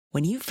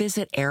When you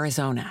visit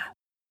Arizona,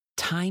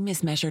 time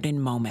is measured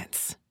in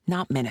moments,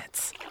 not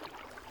minutes.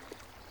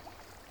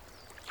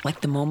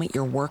 Like the moment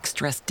your work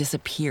stress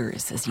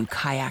disappears as you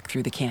kayak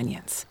through the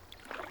canyons.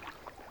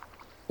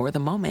 Or the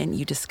moment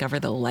you discover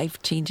the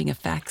life-changing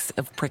effects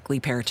of prickly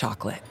pear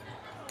chocolate.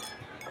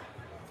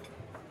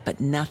 But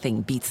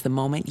nothing beats the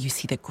moment you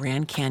see the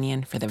Grand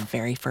Canyon for the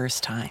very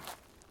first time.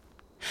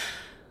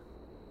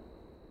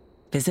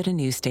 Visit a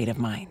new state of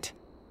mind.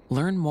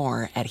 Learn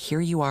more at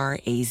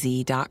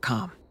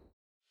hereyouareaz.com.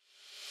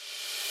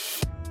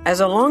 As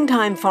a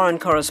longtime foreign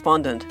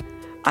correspondent,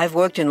 I've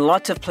worked in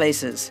lots of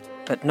places,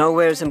 but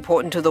nowhere as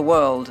important to the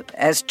world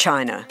as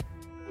China.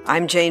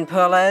 I'm Jane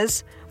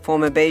Perlez,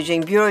 former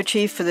Beijing bureau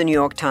chief for the New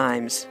York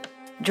Times.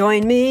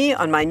 Join me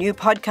on my new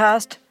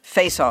podcast,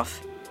 Face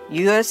Off,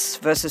 U.S.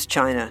 versus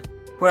China,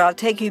 where I'll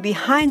take you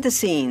behind the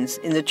scenes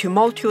in the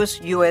tumultuous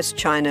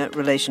U.S.-China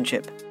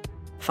relationship.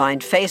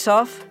 Find Face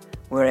Off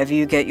wherever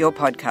you get your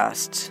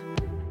podcasts.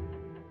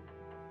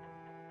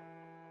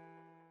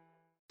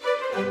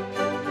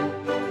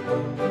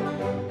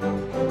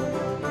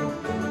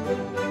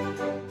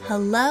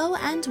 Hello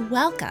and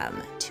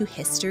welcome to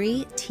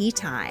History Tea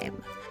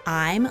Time.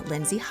 I'm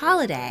Lindsay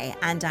Holiday,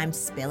 and I'm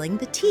spilling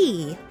the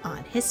tea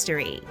on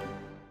history.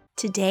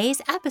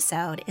 Today's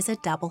episode is a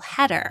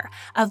double-header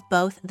of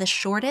both the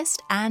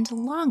shortest and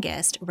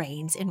longest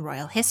reigns in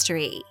royal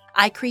history.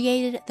 I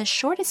created the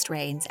shortest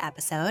reigns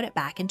episode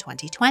back in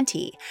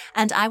 2020,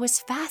 and I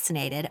was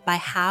fascinated by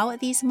how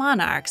these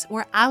monarchs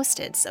were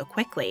ousted so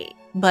quickly.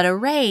 But a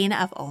reign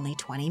of only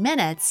 20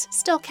 minutes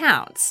still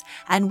counts,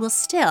 and will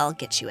still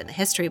get you in the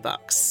history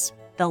books.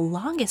 The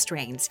longest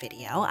reigns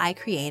video I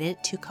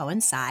created to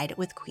coincide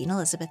with Queen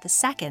Elizabeth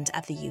II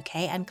of the UK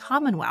and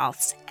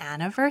Commonwealth's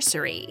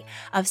anniversary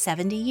of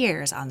 70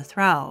 years on the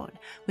throne,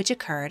 which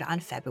occurred on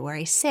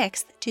February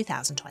 6,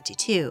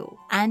 2022.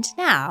 And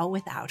now,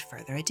 without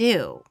further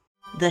ado,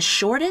 the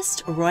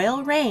shortest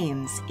royal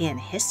reigns in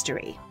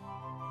history.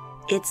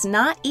 It's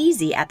not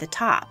easy at the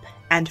top,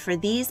 and for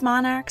these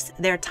monarchs,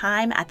 their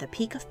time at the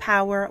peak of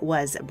power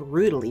was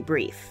brutally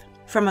brief.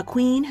 From a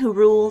queen who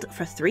ruled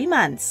for 3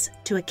 months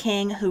to a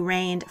king who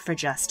reigned for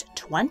just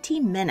 20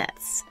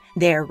 minutes,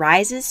 their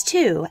rises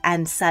to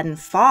and sudden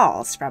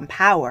falls from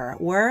power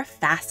were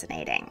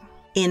fascinating.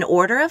 In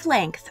order of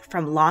length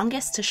from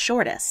longest to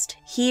shortest,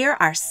 here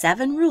are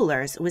 7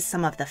 rulers with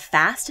some of the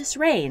fastest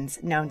reigns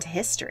known to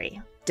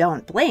history.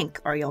 Don't blink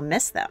or you'll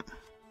miss them.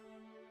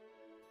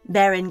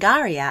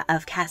 Berengaria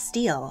of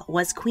Castile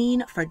was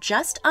queen for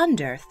just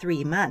under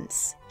 3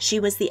 months. She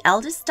was the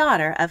eldest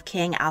daughter of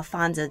King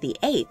Alfonso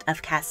VIII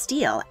of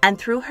Castile, and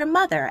through her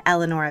mother,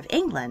 Eleanor of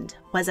England,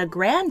 was a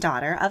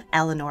granddaughter of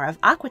Eleanor of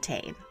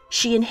Aquitaine.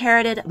 She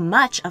inherited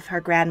much of her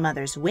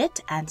grandmother's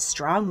wit and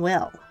strong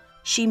will.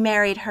 She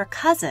married her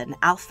cousin,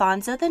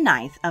 Alfonso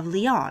IX of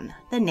Leon,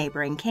 the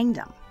neighboring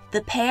kingdom.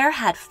 The pair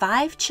had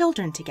 5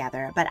 children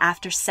together, but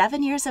after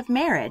 7 years of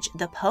marriage,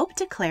 the Pope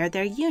declared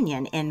their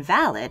union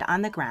invalid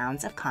on the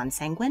grounds of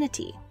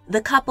consanguinity.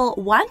 The couple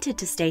wanted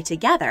to stay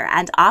together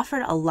and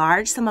offered a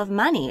large sum of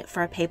money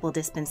for a papal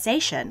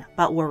dispensation,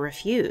 but were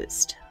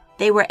refused.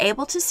 They were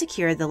able to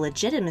secure the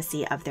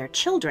legitimacy of their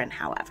children,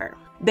 however.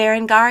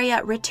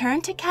 Berengaria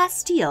returned to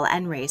Castile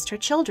and raised her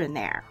children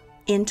there.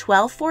 In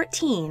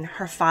 1214,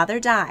 her father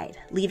died,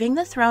 leaving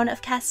the throne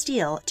of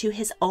Castile to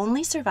his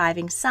only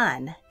surviving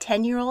son,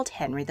 10-year-old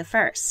Henry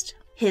I.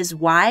 His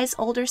wise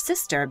older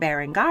sister,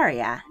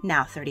 Berengaria,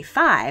 now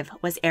 35,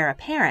 was heir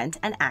apparent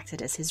and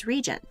acted as his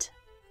regent.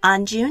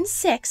 On June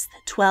 6,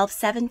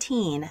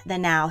 1217, the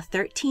now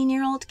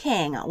 13-year-old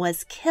king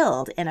was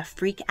killed in a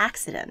freak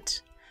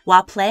accident.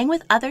 While playing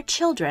with other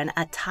children,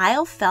 a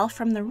tile fell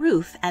from the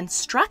roof and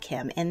struck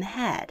him in the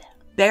head.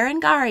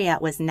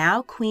 Berengaria was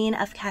now Queen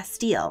of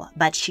Castile,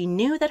 but she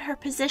knew that her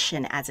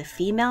position as a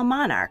female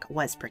monarch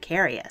was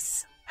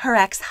precarious. Her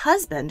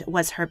ex-husband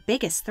was her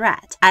biggest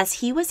threat, as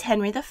he was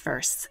Henry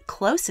I's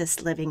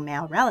closest living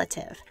male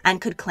relative and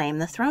could claim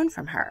the throne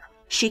from her.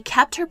 She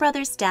kept her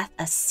brother's death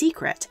a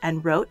secret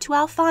and wrote to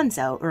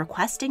Alfonso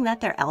requesting that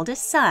their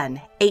eldest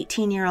son,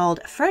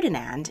 18-year-old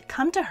Ferdinand,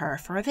 come to her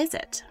for a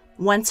visit.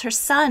 Once her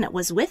son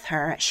was with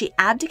her, she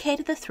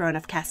abdicated the throne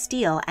of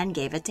Castile and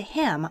gave it to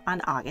him on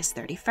August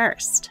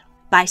 31st.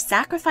 By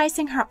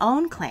sacrificing her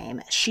own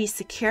claim, she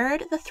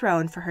secured the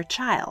throne for her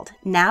child,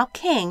 now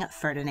King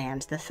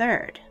Ferdinand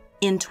III.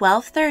 In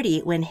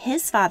 1230, when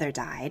his father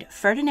died,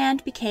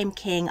 Ferdinand became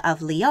King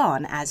of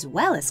Leon as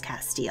well as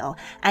Castile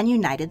and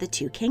united the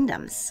two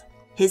kingdoms.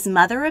 His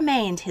mother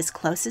remained his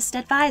closest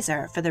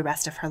advisor for the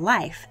rest of her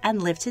life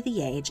and lived to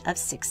the age of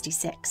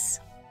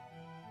 66.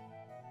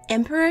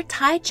 Emperor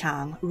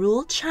Taichung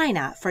ruled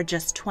China for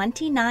just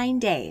 29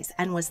 days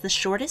and was the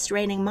shortest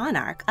reigning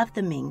monarch of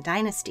the Ming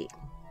dynasty.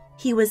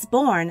 He was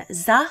born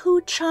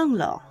Zahu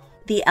Chonglo,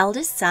 the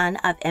eldest son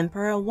of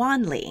Emperor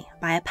Wanli,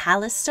 by a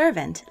palace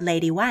servant,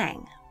 Lady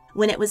Wang.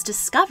 When it was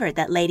discovered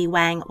that Lady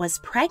Wang was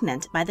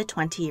pregnant by the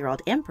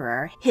 20-year-old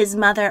emperor, his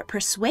mother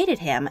persuaded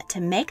him to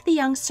make the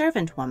young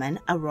servant woman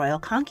a royal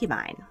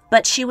concubine.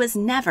 But she was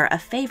never a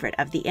favorite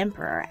of the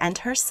emperor, and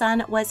her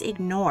son was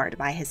ignored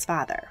by his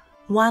father.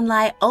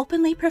 Wanlai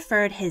openly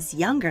preferred his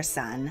younger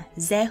son,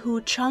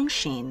 Zehu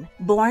Chongxin,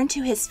 born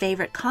to his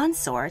favorite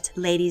consort,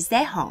 Lady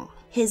Zehong.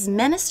 His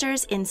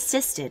ministers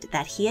insisted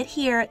that he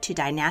adhere to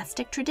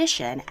dynastic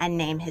tradition and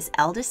name his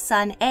eldest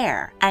son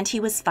heir, and he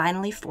was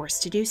finally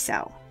forced to do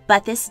so.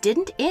 But this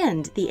didn't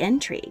end the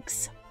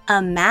intrigues.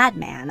 A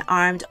madman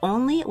armed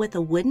only with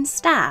a wooden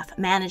staff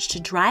managed to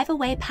drive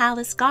away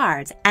palace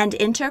guards and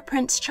enter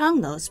Prince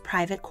Chenglu's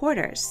private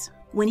quarters.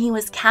 When he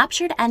was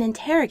captured and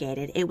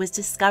interrogated, it was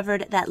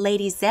discovered that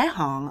Lady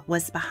Zehong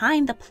was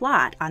behind the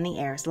plot on the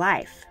heir's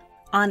life.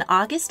 On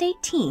August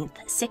 18,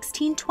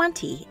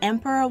 1620,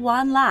 Emperor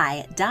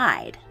Wanlai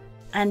died,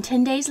 and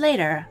 10 days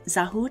later,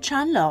 Zahu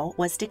Chanlo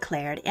was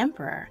declared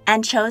emperor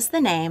and chose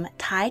the name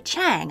Tai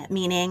Chang,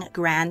 meaning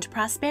grand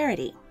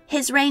prosperity.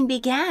 His reign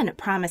began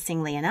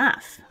promisingly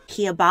enough.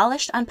 He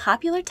abolished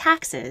unpopular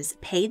taxes,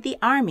 paid the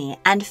army,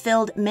 and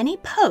filled many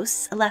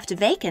posts left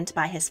vacant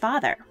by his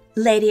father.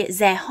 Lady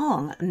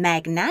Zehong,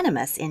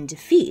 magnanimous in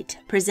defeat,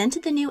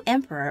 presented the new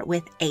emperor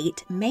with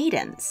 8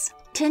 maidens.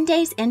 10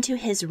 days into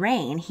his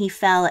reign, he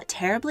fell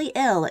terribly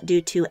ill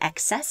due to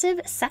excessive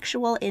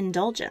sexual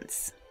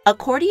indulgence. A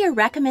courtier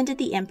recommended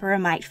the emperor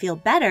might feel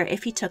better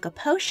if he took a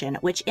potion,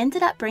 which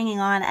ended up bringing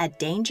on a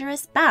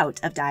dangerous bout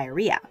of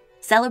diarrhea.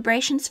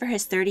 Celebrations for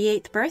his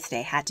 38th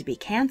birthday had to be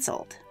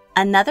cancelled.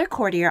 Another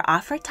courtier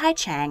offered Tai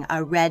Chang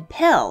a red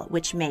pill,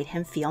 which made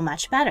him feel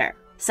much better.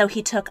 So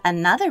he took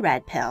another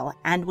red pill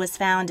and was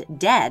found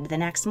dead the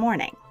next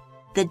morning.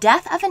 The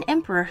death of an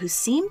emperor who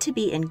seemed to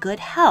be in good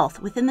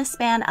health within the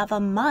span of a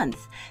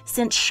month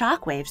sent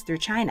shockwaves through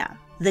China.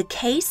 The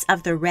case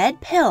of the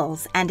red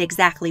pills and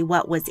exactly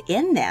what was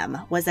in them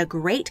was a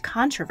great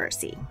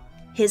controversy.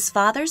 His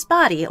father's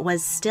body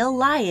was still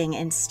lying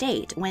in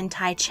state when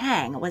Tai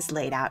Chang was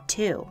laid out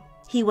too.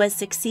 He was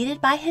succeeded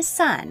by his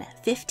son,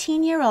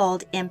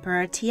 15-year-old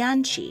Emperor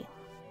Tianqi.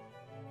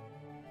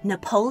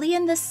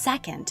 Napoleon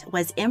II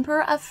was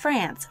Emperor of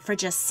France for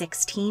just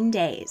 16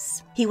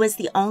 days. He was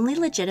the only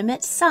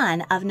legitimate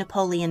son of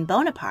Napoleon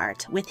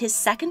Bonaparte with his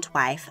second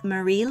wife,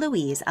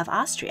 Marie-Louise of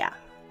Austria.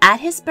 At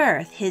his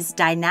birth, his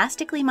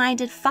dynastically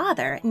minded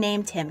father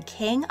named him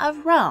King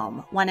of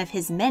Rome, one of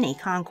his many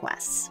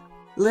conquests.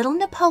 Little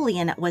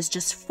Napoleon was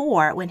just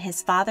 4 when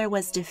his father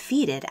was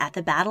defeated at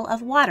the Battle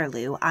of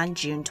Waterloo on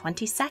June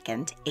 22,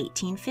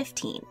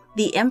 1815.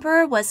 The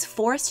emperor was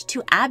forced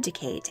to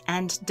abdicate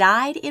and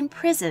died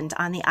imprisoned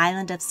on the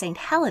island of St.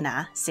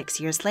 Helena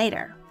 6 years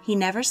later. He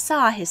never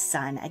saw his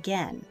son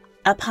again.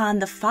 Upon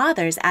the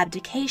father's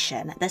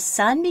abdication, the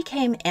son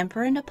became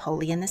Emperor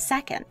Napoleon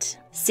II.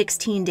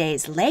 16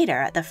 days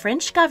later, the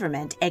French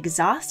government,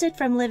 exhausted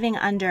from living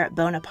under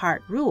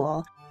Bonaparte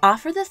rule,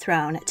 offered the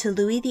throne to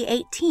Louis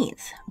XVIII,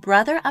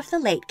 brother of the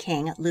late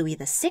King Louis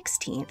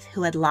XVI,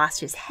 who had lost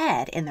his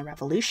head in the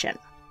Revolution.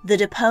 The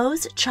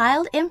deposed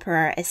child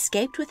emperor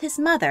escaped with his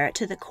mother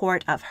to the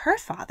court of her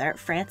father,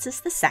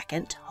 Francis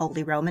II,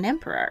 Holy Roman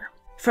Emperor.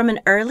 From an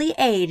early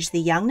age, the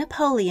young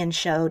Napoleon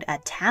showed a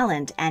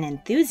talent and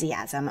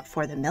enthusiasm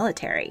for the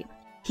military.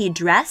 He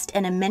dressed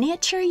in a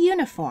miniature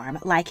uniform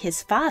like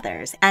his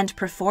father's and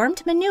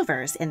performed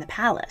maneuvers in the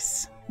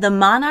palace. The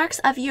monarchs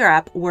of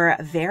Europe were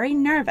very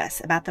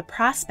nervous about the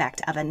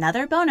prospect of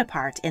another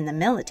Bonaparte in the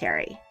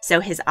military,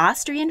 so his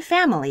Austrian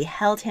family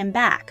held him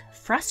back,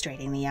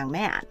 frustrating the young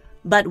man.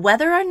 But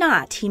whether or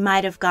not he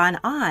might have gone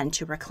on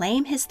to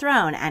reclaim his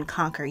throne and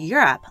conquer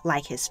Europe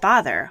like his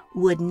father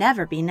would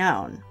never be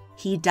known.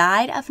 He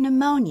died of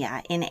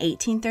pneumonia in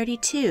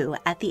 1832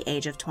 at the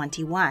age of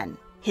 21.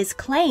 His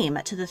claim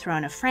to the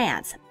throne of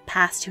France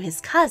passed to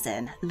his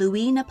cousin,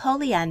 Louis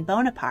Napoleon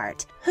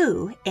Bonaparte,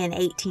 who, in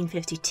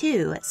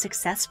 1852,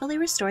 successfully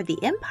restored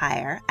the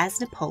empire as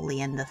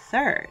Napoleon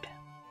III.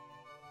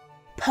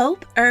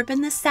 Pope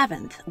Urban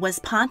VII was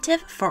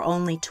pontiff for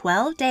only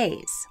 12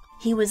 days.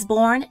 He was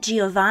born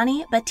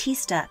Giovanni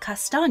Battista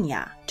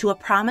Castagna to a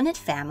prominent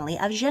family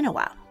of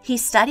Genoa. He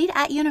studied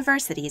at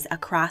universities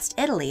across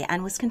Italy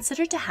and was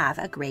considered to have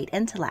a great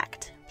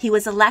intellect. He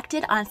was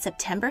elected on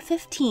September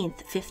 15,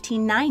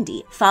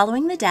 1590,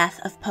 following the death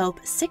of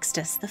Pope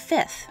Sixtus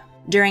V.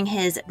 During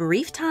his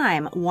brief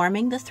time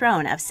warming the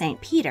throne of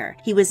St. Peter,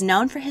 he was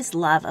known for his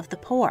love of the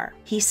poor.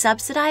 He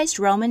subsidized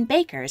Roman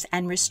bakers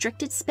and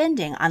restricted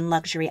spending on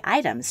luxury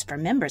items for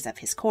members of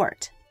his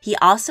court. He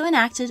also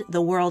enacted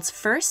the world's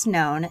first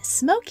known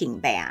smoking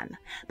ban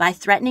by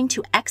threatening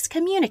to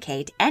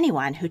excommunicate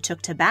anyone who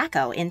took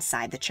tobacco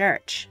inside the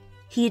church.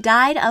 He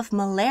died of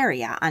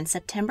malaria on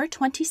September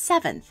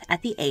 27th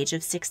at the age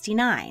of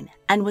 69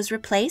 and was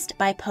replaced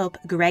by Pope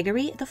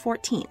Gregory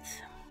XIV.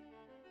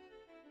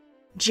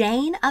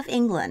 Jane of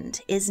England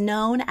is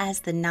known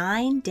as the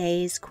 9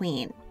 Days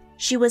Queen.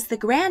 She was the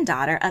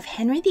granddaughter of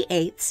Henry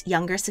VIII's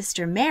younger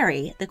sister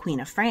Mary, the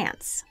Queen of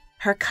France.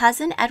 Her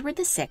cousin Edward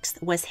VI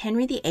was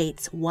Henry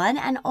VIII's one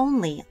and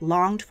only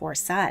longed-for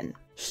son.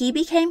 He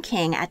became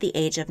king at the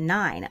age of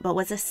 9, but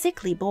was a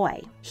sickly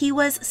boy. He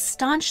was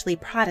staunchly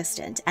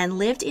Protestant and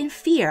lived in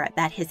fear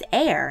that his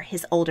heir,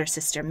 his older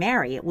sister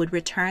Mary, would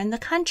return the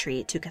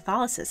country to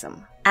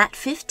Catholicism. At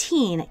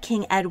 15,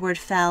 King Edward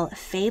fell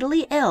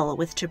fatally ill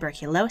with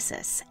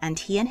tuberculosis, and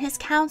he and his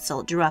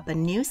council drew up a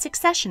new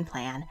succession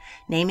plan,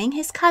 naming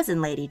his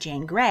cousin Lady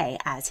Jane Grey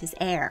as his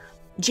heir.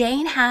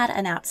 Jane had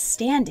an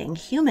outstanding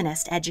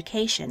humanist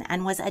education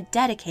and was a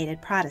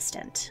dedicated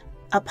Protestant.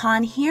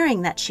 Upon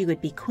hearing that she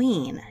would be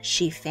queen,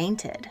 she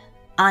fainted.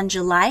 On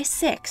July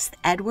 6th,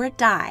 Edward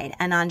died,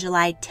 and on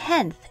July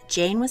 10th,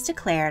 Jane was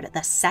declared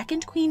the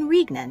second queen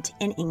regnant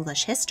in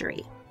English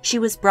history. She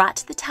was brought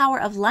to the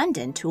Tower of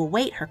London to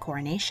await her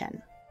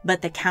coronation.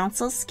 But the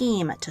council's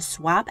scheme to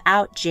swap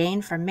out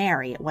Jane for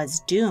Mary was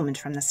doomed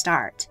from the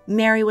start.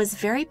 Mary was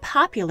very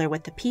popular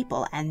with the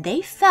people, and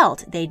they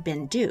felt they'd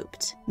been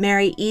duped.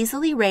 Mary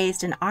easily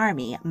raised an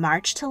army,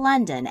 marched to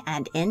London,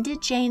 and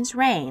ended Jane's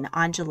reign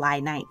on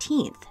July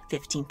 19th,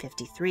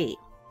 1553.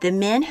 The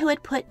men who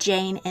had put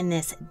Jane in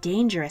this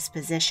dangerous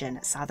position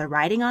saw the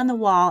writing on the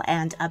wall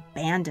and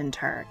abandoned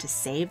her to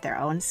save their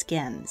own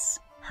skins.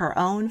 Her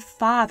own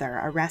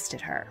father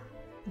arrested her.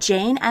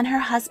 Jane and her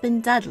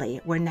husband Dudley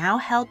were now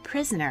held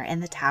prisoner in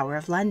the Tower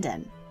of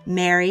London.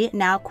 Mary,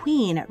 now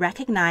queen,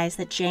 recognized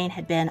that Jane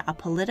had been a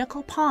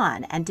political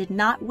pawn and did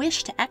not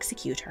wish to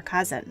execute her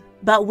cousin.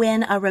 But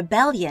when a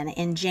rebellion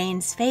in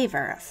Jane's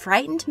favor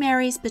frightened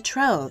Mary's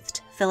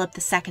betrothed, Philip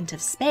II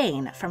of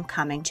Spain, from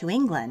coming to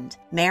England,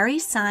 Mary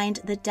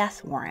signed the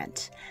death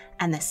warrant,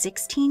 and the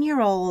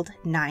 16-year-old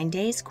 9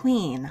 days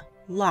queen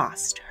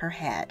lost her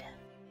head.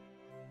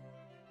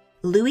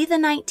 Louis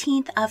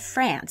XIX of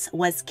France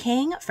was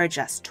king for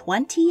just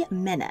 20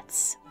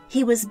 minutes.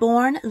 He was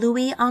born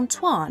Louis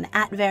Antoine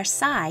at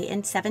Versailles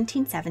in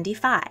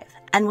 1775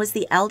 and was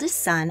the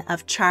eldest son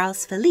of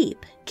Charles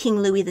Philippe, King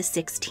Louis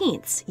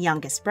XVI's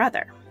youngest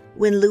brother.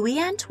 When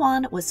Louis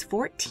Antoine was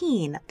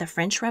 14, the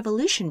French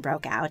Revolution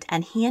broke out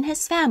and he and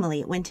his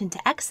family went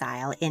into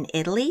exile in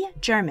Italy,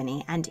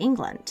 Germany, and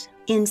England.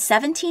 In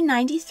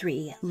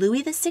 1793,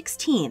 Louis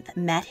XVI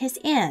met his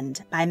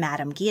end by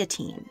Madame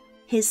Guillotine.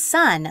 His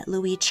son,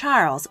 Louis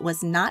Charles,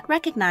 was not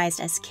recognized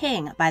as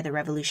king by the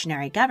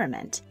revolutionary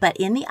government, but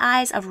in the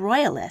eyes of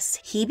royalists,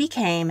 he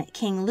became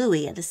King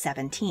Louis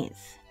XVII.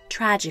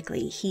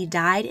 Tragically, he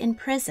died in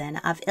prison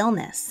of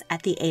illness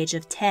at the age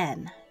of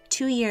 10,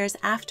 2 years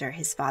after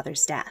his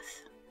father's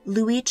death.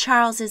 Louis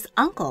Charles's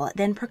uncle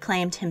then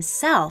proclaimed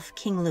himself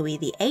King Louis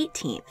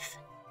XVIII.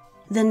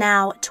 The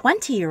now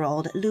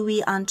 20-year-old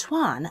Louis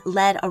Antoine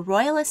led a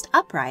royalist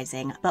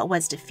uprising but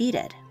was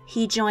defeated.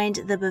 He joined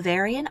the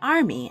Bavarian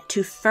army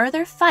to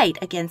further fight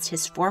against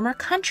his former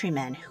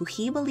countrymen who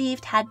he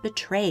believed had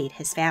betrayed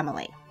his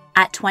family.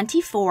 At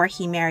 24,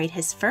 he married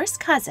his first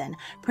cousin,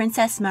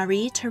 Princess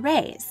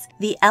Marie-Thérèse,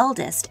 the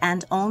eldest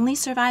and only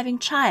surviving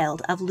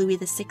child of Louis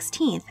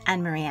XVI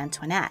and Marie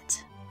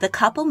Antoinette. The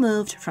couple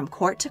moved from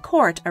court to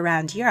court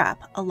around Europe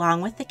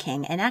along with the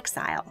king in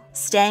exile,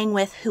 staying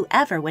with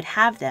whoever would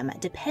have them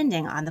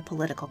depending on the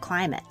political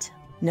climate.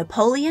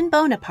 Napoleon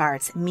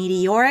Bonaparte's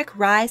meteoric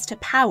rise to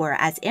power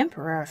as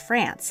Emperor of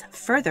France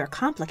further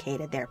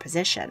complicated their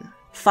position.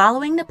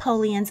 Following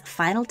Napoleon's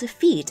final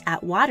defeat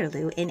at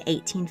Waterloo in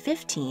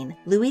 1815,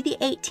 Louis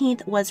XVIII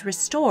was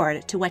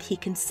restored to what he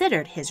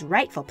considered his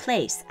rightful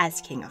place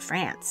as King of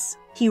France.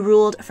 He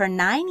ruled for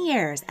 9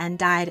 years and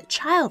died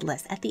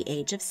childless at the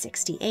age of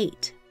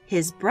 68.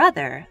 His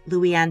brother,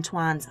 Louis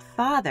Antoine's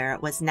father,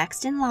 was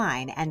next in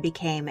line and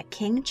became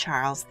King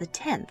Charles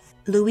X.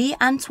 Louis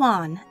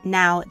Antoine,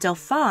 now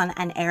Dauphin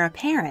and heir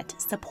apparent,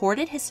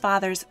 supported his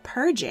father's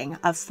purging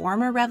of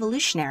former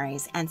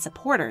revolutionaries and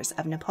supporters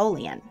of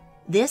Napoleon.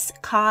 This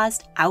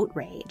caused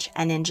outrage,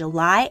 and in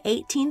July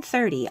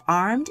 1830,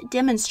 armed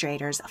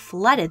demonstrators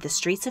flooded the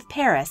streets of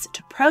Paris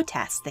to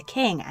protest the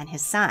king and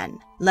his son.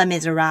 Les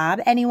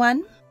Miserables,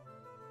 anyone?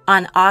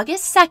 On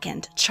August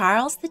 2nd,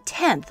 Charles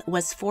X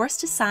was forced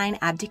to sign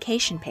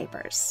abdication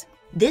papers.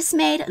 This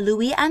made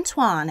Louis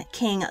Antoine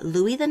King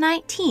Louis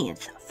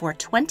XIX for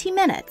 20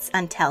 minutes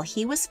until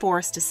he was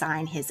forced to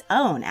sign his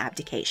own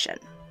abdication.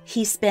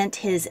 He spent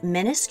his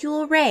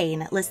minuscule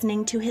reign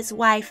listening to his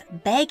wife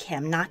beg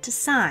him not to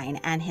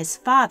sign and his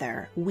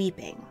father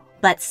weeping.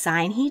 But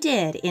sign he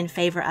did in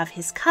favor of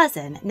his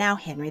cousin, now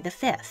Henry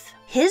V.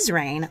 His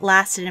reign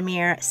lasted a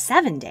mere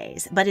 7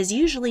 days, but is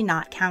usually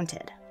not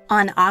counted.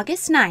 On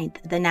August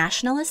 9th, the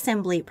National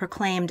Assembly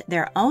proclaimed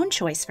their own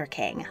choice for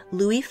king,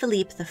 Louis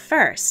Philippe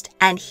I,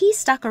 and he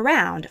stuck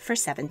around for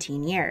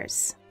 17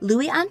 years.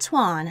 Louis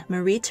Antoine,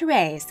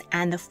 Marie-Thérèse,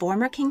 and the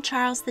former King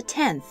Charles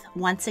X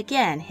once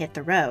again hit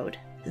the road.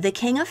 The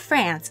King of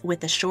France, with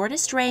the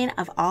shortest reign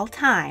of all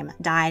time,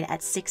 died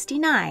at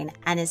 69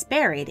 and is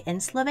buried in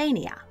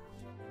Slovenia.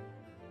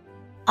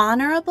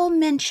 Honorable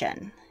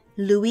mention: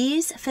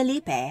 Luís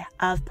Filipe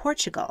of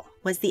Portugal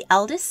was the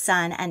eldest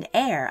son and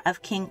heir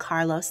of King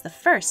Carlos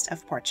I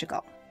of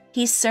Portugal.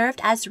 He served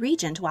as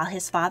regent while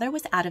his father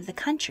was out of the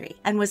country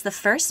and was the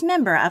first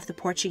member of the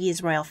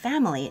Portuguese royal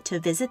family to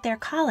visit their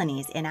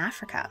colonies in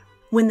Africa.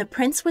 When the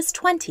prince was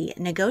 20,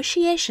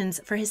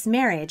 negotiations for his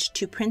marriage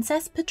to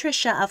Princess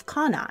Patricia of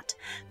Connaught,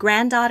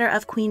 granddaughter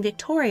of Queen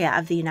Victoria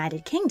of the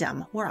United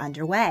Kingdom, were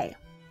underway.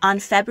 On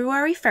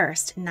February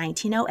 1st,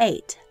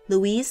 1908,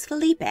 Luís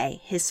Felipe,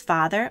 his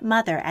father,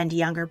 mother, and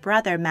younger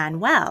brother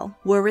Manuel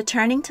were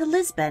returning to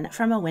Lisbon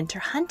from a winter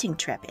hunting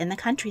trip in the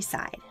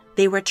countryside.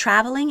 They were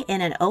traveling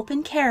in an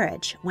open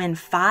carriage when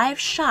 5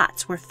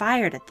 shots were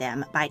fired at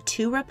them by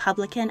 2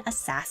 Republican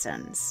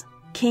assassins.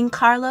 King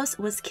Carlos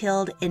was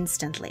killed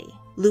instantly.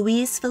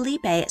 Luís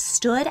Felipe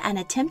stood and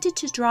attempted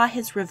to draw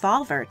his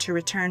revolver to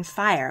return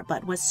fire,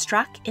 but was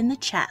struck in the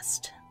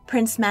chest.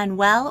 Prince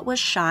Manuel was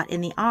shot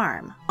in the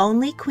arm.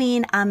 Only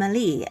Queen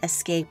Amélie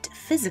escaped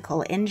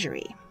physical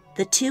injury.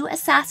 The 2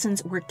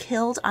 assassins were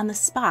killed on the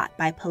spot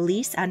by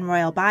police and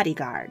royal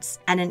bodyguards,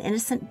 and an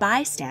innocent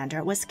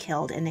bystander was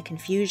killed in the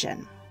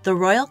confusion. The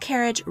royal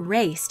carriage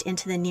raced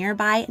into the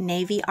nearby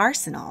Navy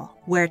arsenal,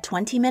 where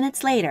 20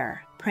 minutes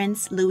later,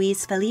 Prince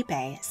Luís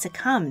Felipe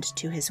succumbed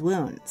to his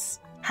wounds.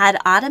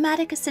 Had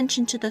automatic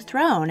ascension to the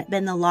throne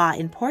been the law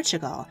in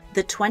Portugal,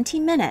 the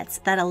 20 minutes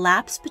that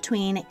elapsed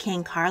between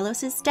King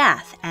Carlos's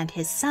death and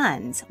his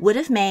son's would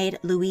have made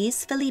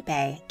Luís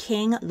Felipe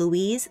King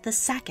Luís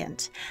II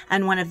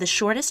and one of the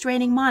shortest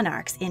reigning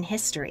monarchs in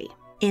history.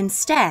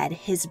 Instead,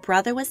 his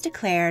brother was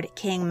declared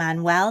King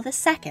Manuel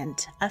II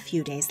a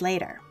few days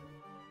later.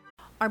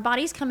 Our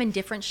bodies come in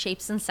different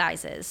shapes and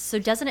sizes, so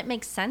doesn't it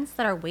make sense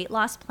that our weight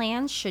loss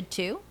plans should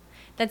too?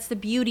 That's the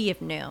beauty of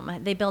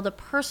Noom. They build a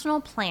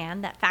personal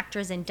plan that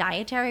factors in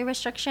dietary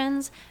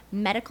restrictions,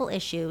 medical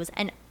issues,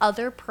 and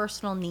other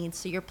personal needs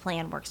so your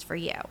plan works for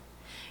you.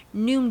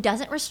 Noom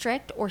doesn't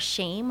restrict or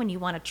shame when you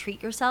want to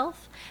treat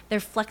yourself. Their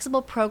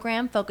flexible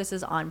program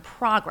focuses on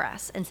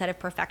progress instead of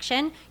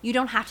perfection. You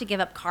don't have to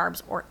give up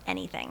carbs or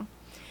anything.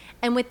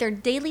 And with their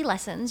daily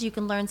lessons, you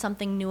can learn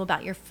something new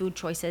about your food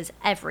choices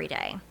every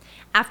day.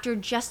 After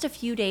just a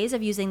few days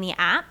of using the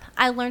app,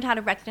 I learned how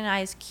to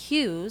recognize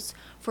cues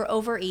for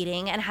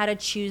overeating and how to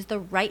choose the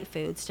right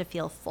foods to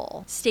feel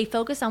full. Stay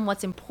focused on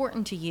what's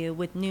important to you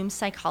with Noom's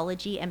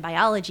psychology and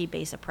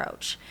biology-based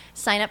approach.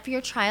 Sign up for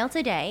your trial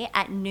today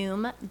at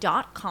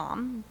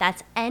Noom.com.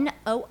 That's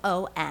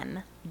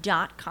Noom.com.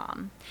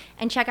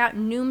 And check out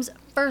Noom's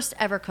first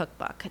ever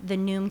cookbook, The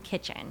Noom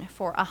Kitchen,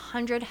 for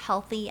 100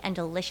 healthy and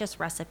delicious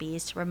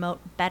recipes to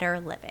promote better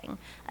living.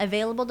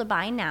 Available to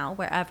buy now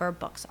wherever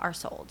books are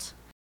sold.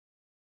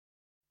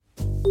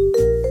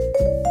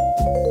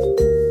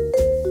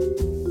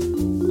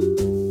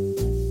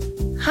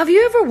 Have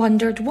you ever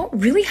wondered what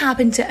really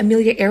happened to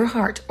Amelia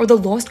Earhart or the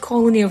lost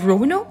colony of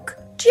Roanoke?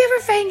 Do you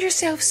ever find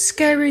yourself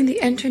scouring the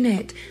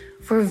internet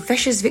for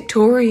vicious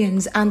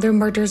Victorians and their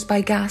murders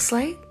by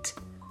gaslight?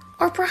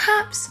 Or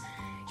perhaps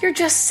you're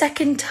just sick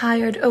and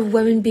tired of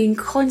women being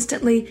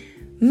constantly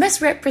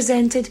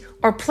misrepresented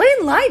or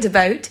plain lied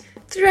about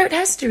throughout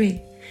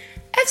history?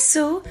 If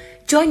so,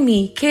 join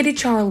me, Katie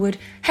Charlwood,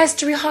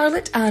 history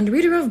harlot and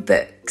reader of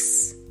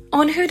books,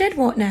 on Who Did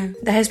What Now,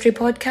 the history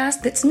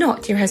podcast that's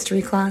not your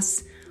history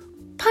class.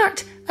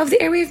 Part of the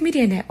Airwave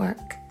Media Network.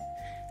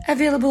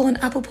 Available on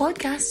Apple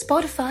Podcasts,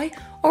 Spotify,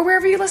 or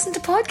wherever you listen to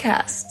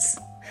podcasts.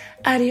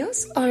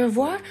 Adios, au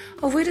revoir,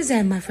 au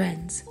revoir, my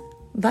friends.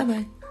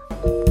 Bye-bye.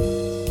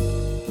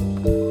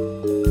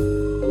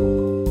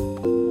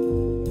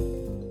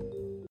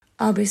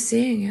 I'll be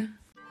seeing you.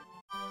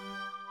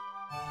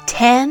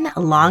 10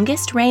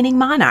 longest reigning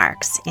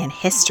monarchs in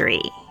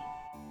history.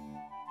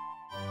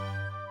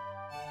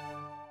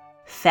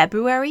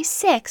 February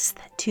 6th,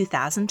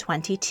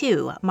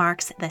 2022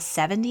 marks the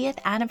 70th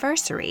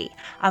anniversary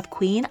of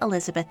Queen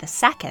Elizabeth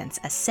II's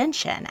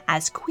ascension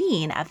as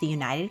Queen of the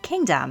United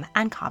Kingdom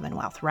and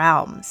Commonwealth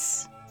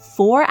realms.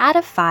 4 out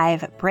of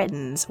 5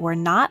 Britons were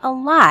not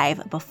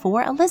alive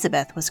before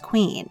Elizabeth was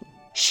queen.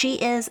 She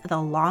is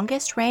the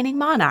longest reigning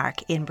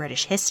monarch in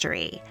British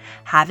history,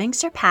 having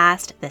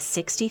surpassed the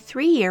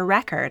 63-year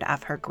record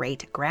of her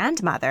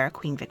great-grandmother,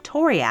 Queen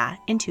Victoria,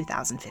 in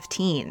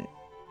 2015.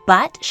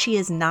 But she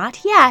is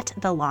not yet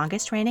the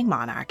longest reigning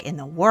monarch in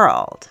the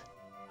world.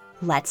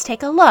 Let's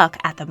take a look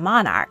at the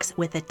monarchs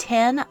with the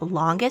 10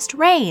 longest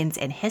reigns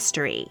in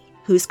history,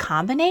 whose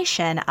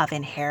combination of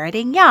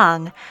inheriting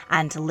young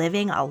and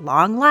living a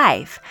long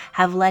life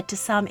have led to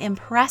some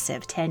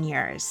impressive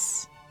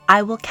tenures.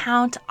 I will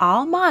count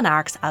all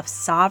monarchs of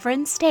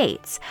sovereign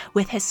states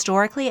with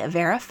historically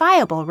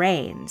verifiable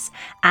reigns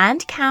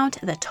and count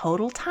the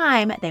total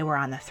time they were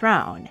on the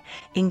throne,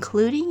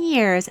 including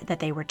years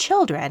that they were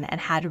children and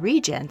had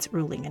regents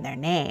ruling in their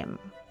name.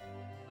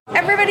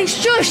 Everybody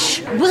shush!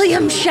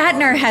 William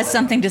Shatner has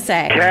something to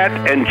say.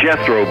 Cat and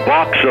Jethro,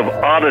 box of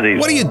oddities.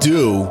 What do you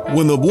do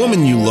when the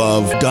woman you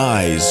love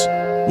dies?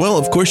 Well,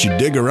 of course you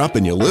dig her up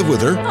and you live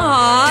with her.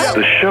 Aww.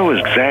 The show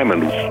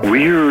examines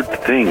weird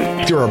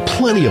things. There are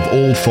plenty of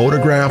old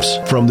photographs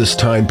from this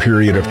time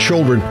period of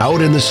children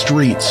out in the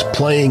streets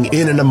playing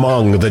in and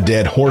among the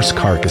dead horse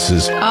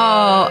carcasses.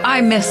 Oh,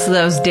 I miss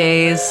those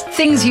days.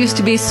 Things used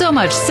to be so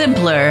much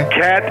simpler.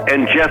 Cat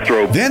and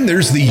Jethro. Then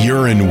there's the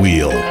urine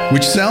wheel,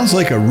 which sounds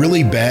like a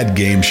really bad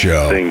game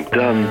show.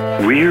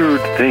 Done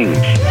weird things.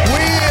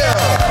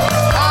 Wheel!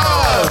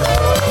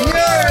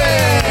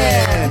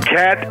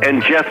 Cat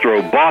and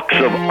Jethro, Box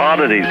of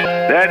Oddities.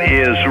 That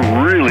is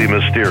really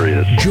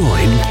mysterious.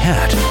 Join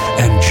Cat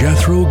and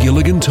Jethro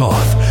Gilligan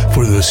Toth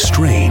for the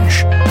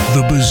strange,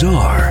 the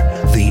bizarre,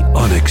 the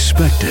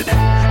unexpected,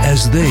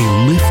 as they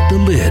lift the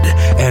lid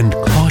and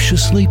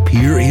cautiously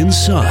peer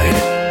inside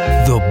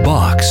the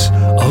Box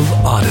of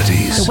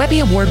Oddities. The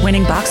Webby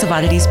Award-winning Box of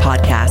Oddities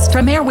podcast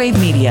from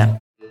Airwave Media.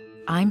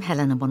 I'm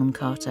Helena Bonham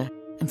Carter,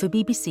 and for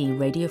BBC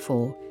Radio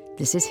 4,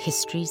 this is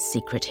History's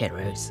Secret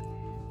Heroes,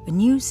 a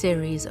new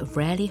series of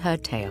rarely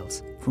heard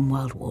tales from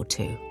World War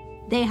II.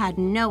 They had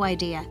no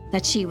idea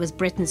that she was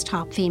Britain's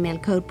top female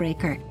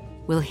codebreaker.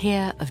 We'll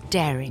hear of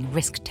daring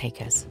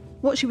risk-takers.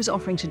 What she was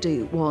offering to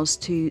do was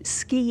to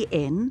ski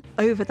in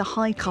over the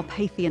high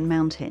Carpathian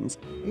Mountains.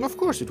 Of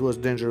course it was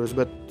dangerous,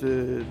 but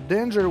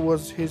danger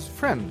was his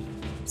friend.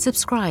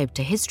 Subscribe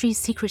to History's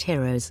Secret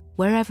Heroes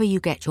wherever you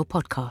get your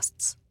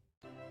podcasts.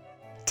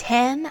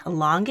 10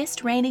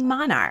 longest reigning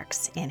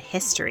monarchs in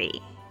history.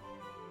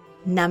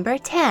 Number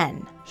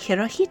 10,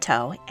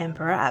 Hirohito,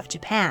 Emperor of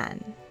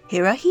Japan.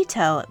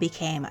 Hirohito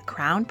became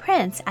crown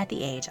prince at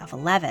the age of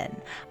 11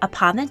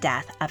 upon the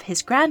death of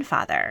his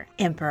grandfather,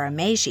 Emperor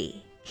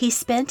Meiji. He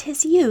spent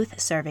his youth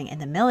serving in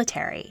the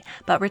military,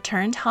 but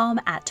returned home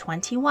at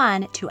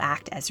 21 to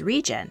act as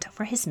regent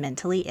for his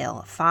mentally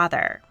ill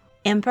father.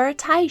 Emperor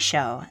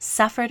Taisho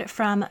suffered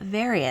from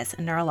various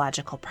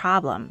neurological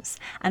problems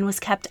and was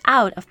kept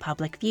out of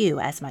public view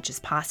as much as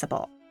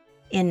possible.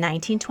 In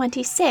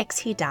 1926,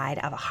 he died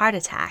of a heart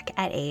attack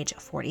at age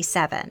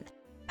 47,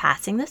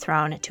 passing the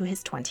throne to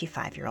his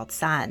 25-year-old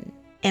son.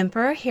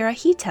 Emperor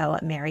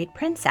Hirohito married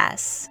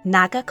Princess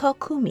Nagako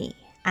Kumi,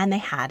 and they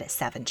had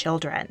 7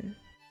 children.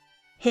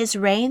 His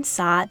reign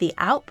saw the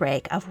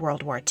outbreak of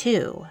World War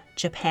II,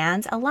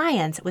 Japan's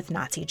alliance with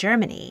Nazi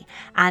Germany,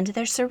 and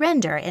their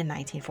surrender in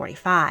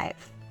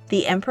 1945.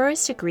 The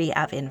emperor's degree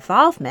of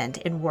involvement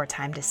in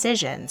wartime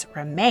decisions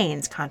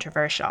remains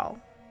controversial.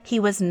 He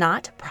was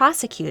not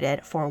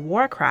prosecuted for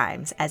war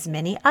crimes as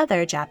many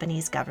other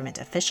Japanese government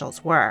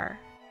officials were.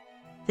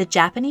 The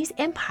Japanese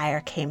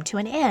Empire came to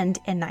an end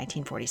in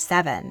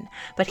 1947,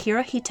 but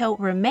Hirohito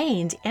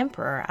remained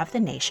emperor of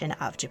the nation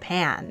of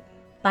Japan.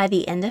 By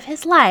the end of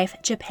his life,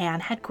 Japan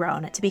had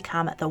grown to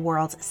become the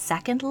world's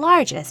second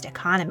largest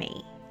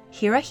economy.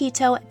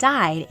 Hirohito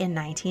died in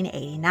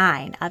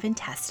 1989 of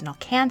intestinal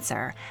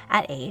cancer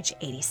at age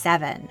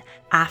 87,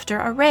 after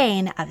a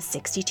reign of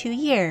 62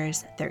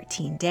 years,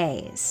 13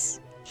 days.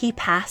 He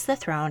passed the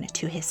throne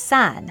to his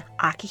son,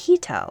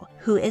 Akihito,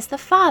 who is the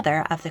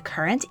father of the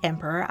current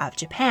emperor of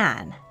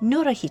Japan,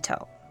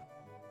 Naruhito.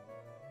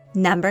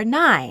 Number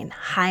 9,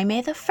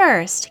 Jaime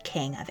I,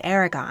 King of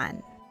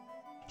Aragon.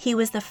 He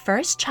was the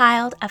first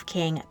child of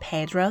King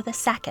Pedro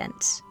II.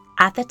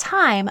 At the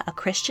time, a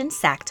Christian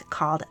sect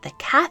called the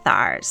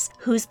Cathars,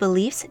 whose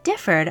beliefs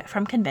differed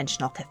from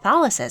conventional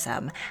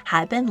Catholicism,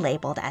 had been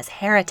labeled as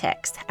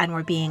heretics and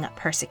were being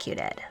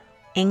persecuted.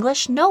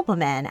 English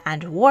nobleman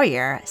and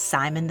warrior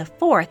Simon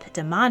IV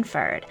de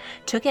Montfort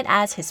took it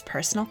as his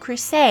personal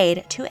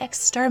crusade to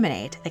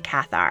exterminate the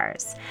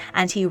Cathars,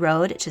 and he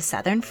rode to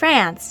southern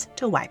France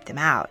to wipe them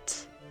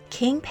out.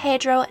 King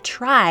Pedro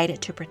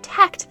tried to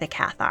protect the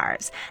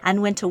Cathars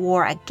and went to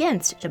war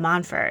against de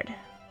Montfort.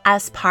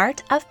 As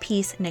part of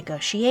peace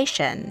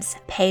negotiations,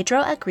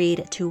 Pedro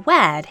agreed to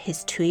wed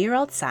his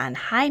 2-year-old son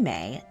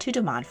Jaime to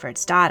de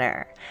Montfort's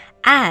daughter,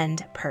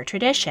 and, per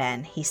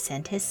tradition, he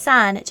sent his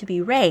son to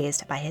be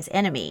raised by his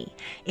enemy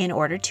in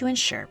order to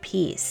ensure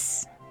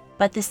peace.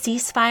 But the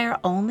ceasefire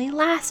only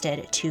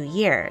lasted 2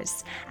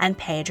 years, and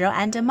Pedro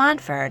and de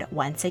Montfort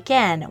once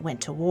again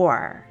went to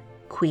war.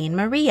 Queen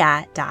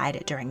Maria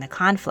died during the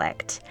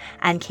conflict,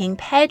 and King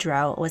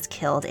Pedro was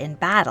killed in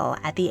battle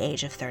at the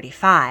age of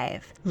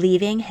 35,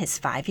 leaving his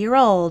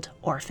 5-year-old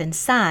orphan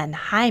son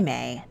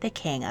Jaime, the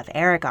King of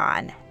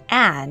Aragon,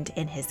 and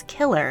in his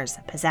killer's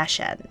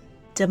possession.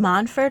 De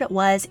Montfort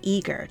was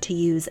eager to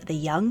use the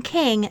young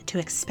king to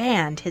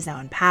expand his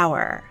own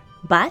power.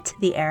 But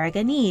the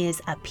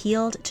Aragonese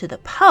appealed to the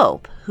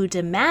Pope, who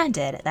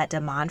demanded that de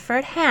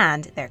Montfort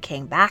hand their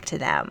king back to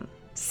them.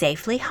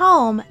 Safely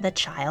home, the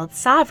child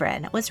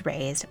sovereign was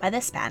raised by the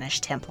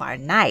Spanish Templar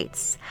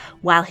Knights,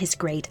 while his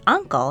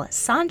great-uncle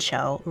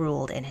Sancho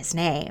ruled in his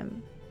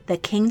name. The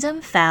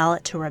kingdom fell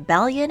to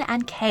rebellion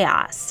and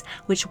chaos,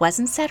 which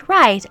wasn't set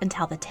right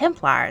until the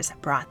Templars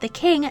brought the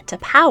king to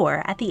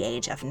power at the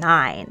age of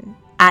 9.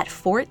 At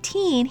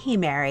 14, he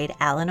married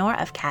Eleanor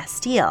of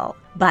Castile,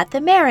 but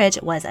the marriage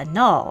was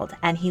annulled,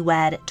 and he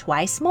wed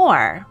twice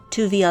more,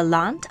 to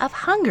Violante of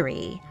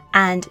Hungary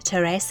and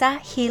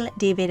Teresa Gil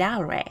de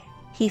Vidaurre.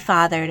 He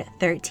fathered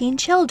 13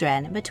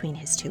 children between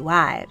his 2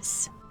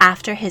 wives.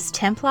 After his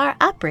Templar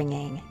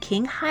upbringing,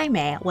 King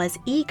Jaime was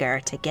eager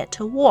to get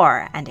to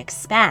war and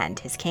expand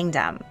his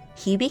kingdom.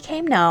 He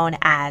became known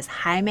as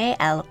Jaime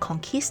el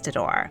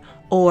Conquistador,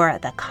 or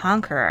the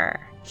Conqueror.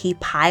 He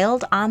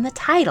piled on the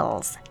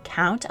titles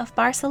Count of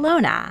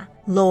Barcelona,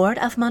 Lord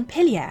of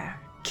Montpellier,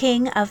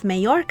 King of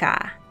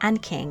Majorca,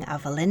 and King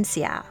of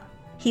Valencia.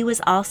 He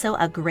was also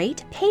a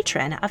great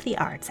patron of the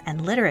arts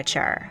and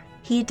literature.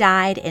 He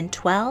died in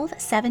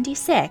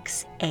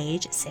 1276,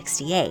 age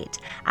 68,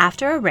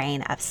 after a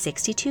reign of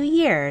 62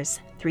 years,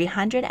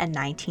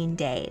 319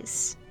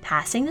 days,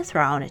 passing the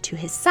throne to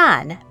his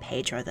son,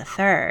 Pedro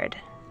III.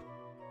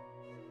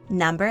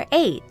 Number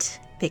 8.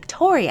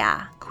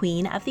 Victoria,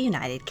 Queen of the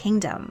United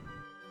Kingdom.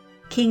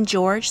 King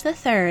George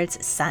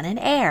III's son and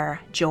heir,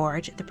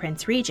 George the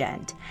Prince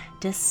Regent,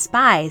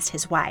 despised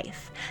his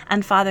wife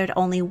and fathered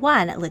only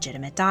one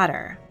legitimate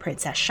daughter,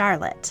 Princess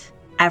Charlotte.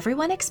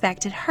 Everyone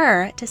expected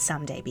her to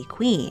someday be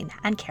queen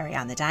and carry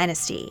on the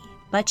dynasty,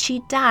 but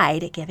she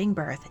died giving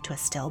birth to a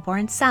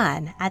stillborn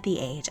son at the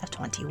age of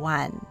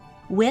 21.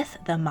 With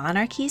the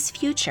monarchy's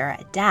future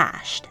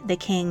dashed, the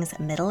king's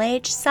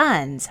middle-aged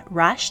sons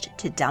rushed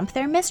to dump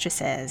their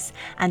mistresses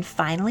and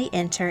finally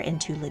enter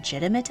into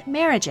legitimate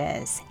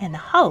marriages in the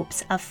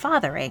hopes of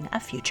fathering a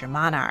future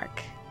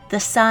monarch. The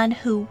son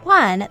who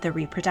won the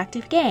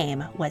reproductive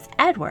game was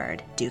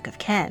Edward, Duke of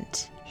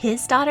Kent.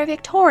 His daughter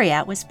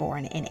Victoria was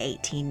born in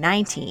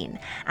 1819,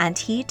 and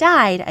he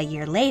died a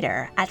year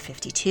later at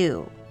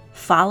 52.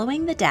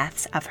 Following the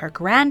deaths of her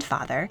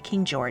grandfather,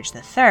 King George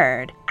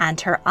III, and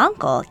her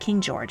uncle, King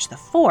George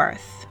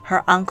IV,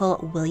 her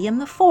uncle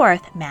William IV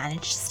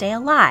managed to stay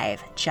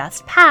alive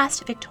just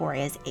past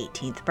Victoria's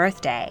 18th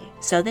birthday,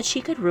 so that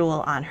she could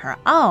rule on her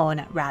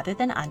own rather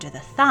than under the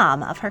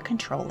thumb of her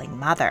controlling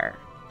mother.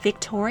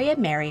 Victoria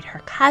married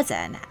her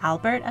cousin,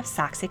 Albert of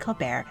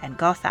Saxe-Coburg and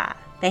Gotha.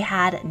 They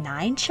had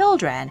 9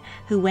 children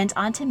who went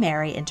on to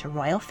marry into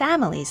royal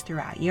families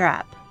throughout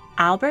Europe.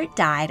 Albert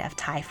died of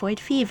typhoid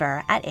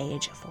fever at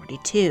age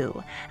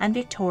 42, and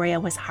Victoria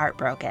was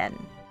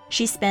heartbroken.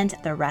 She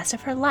spent the rest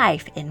of her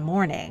life in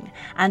mourning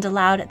and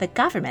allowed the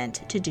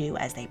government to do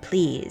as they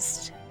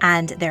pleased.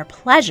 And their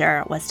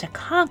pleasure was to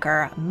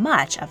conquer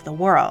much of the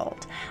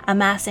world,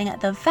 amassing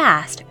the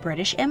vast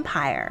British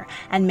Empire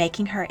and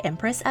making her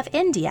Empress of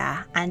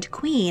India and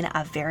Queen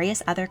of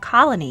various other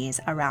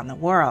colonies around the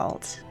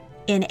world.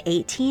 In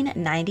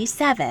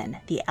 1897,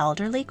 the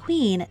elderly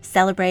queen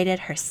celebrated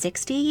her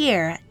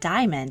 60-year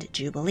Diamond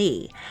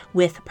Jubilee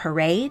with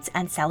parades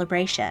and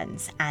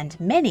celebrations, and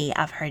many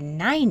of her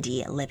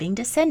 90 living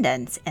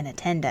descendants in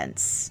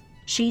attendance.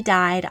 She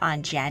died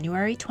on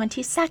January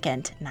 22,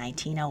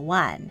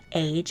 1901,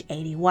 age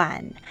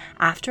 81,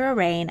 after a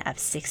reign of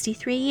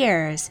 63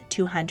 years,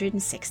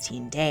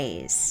 216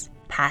 days,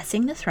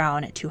 passing the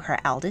throne to her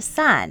eldest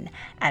son,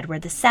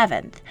 Edward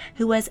VII,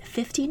 who was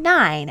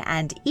 59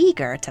 and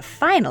eager to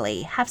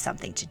finally have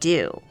something to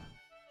do.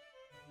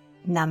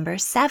 Number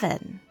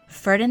 7.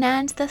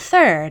 Ferdinand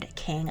III,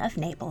 King of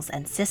Naples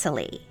and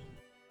Sicily.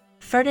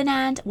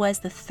 Ferdinand was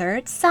the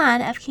 3rd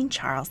son of King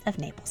Charles of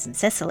Naples and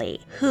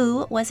Sicily,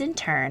 who was in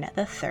turn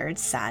the 3rd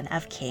son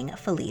of King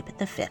Philippe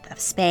V of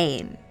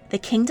Spain. The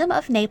Kingdom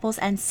of Naples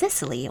and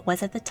Sicily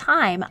was at the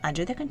time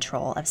under the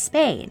control of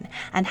Spain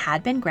and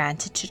had been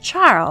granted to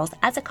Charles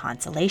as a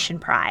consolation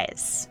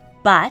prize.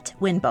 But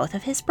when both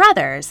of his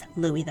brothers,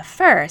 Louis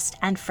I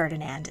and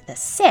Ferdinand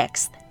VI,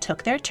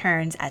 took their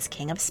turns as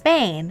King of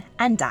Spain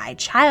and died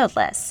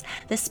childless,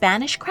 the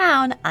Spanish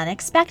crown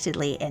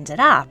unexpectedly ended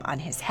up on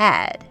his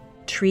head.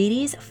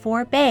 Treaties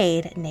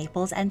forbade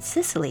Naples and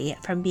Sicily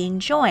from being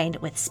joined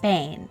with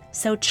Spain,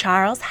 so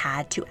Charles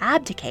had to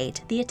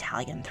abdicate the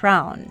Italian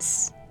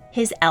thrones.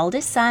 His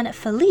eldest son,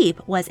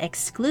 Philippe, was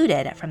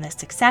excluded from the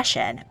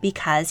succession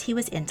because he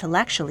was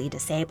intellectually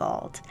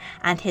disabled,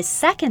 and his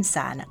second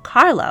son,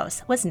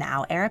 Carlos, was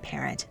now heir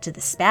apparent to the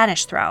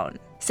Spanish throne.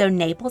 So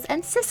Naples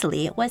and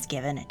Sicily was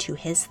given to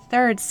his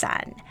 3rd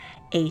son,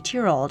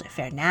 8-year-old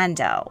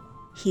Fernando.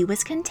 He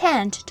was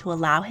content to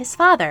allow his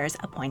father's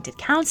appointed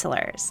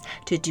counselors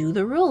to do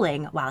the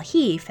ruling while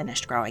he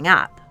finished growing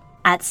up.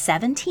 At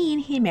 17,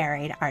 he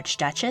married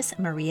Archduchess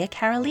Maria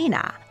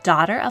Carolina,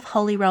 daughter of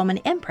Holy Roman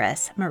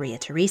Empress Maria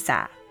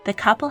Theresa. The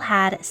couple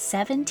had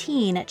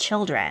 17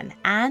 children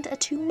and a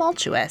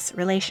tumultuous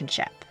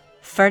relationship.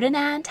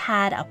 Ferdinand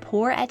had a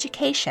poor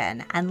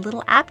education and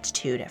little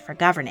aptitude for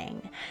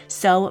governing,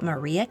 so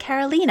Maria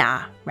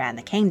Carolina ran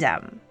the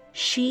kingdom.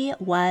 She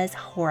was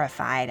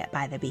horrified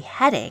by the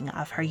beheading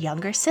of her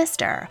younger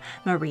sister,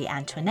 Marie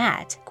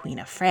Antoinette, Queen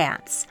of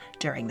France,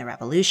 during the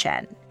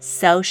Revolution.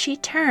 So she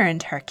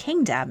turned her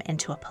kingdom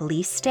into a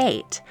police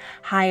state,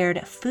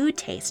 hired food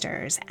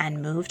tasters,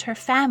 and moved her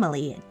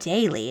family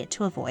daily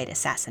to avoid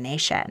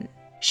assassination.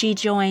 She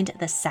joined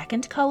the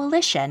Second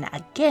Coalition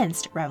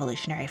against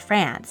revolutionary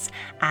France,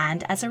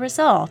 and as a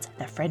result,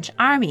 the French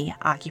army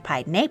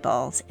occupied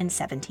Naples in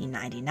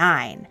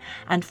 1799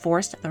 and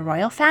forced the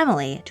royal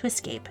family to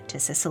escape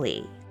to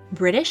Sicily.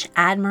 British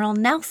Admiral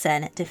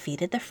Nelson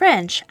defeated the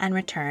French and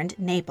returned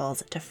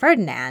Naples to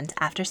Ferdinand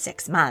after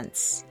 6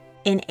 months.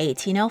 In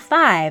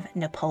 1805,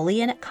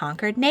 Napoleon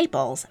conquered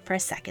Naples for a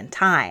second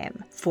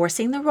time,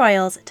 forcing the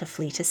royals to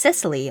flee to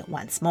Sicily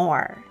once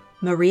more.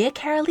 Maria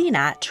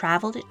Carolina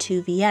traveled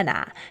to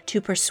Vienna to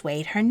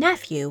persuade her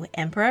nephew,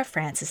 Emperor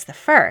Francis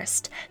I,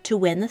 to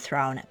win the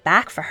throne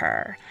back for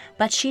her,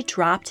 but she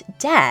dropped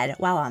dead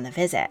while on the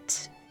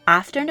visit.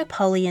 After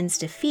Napoleon's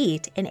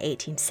defeat in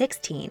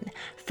 1816,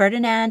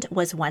 Ferdinand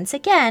was once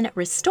again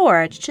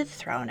restored to the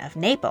throne of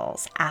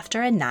Naples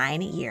after a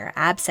 9-year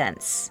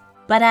absence.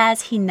 But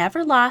as he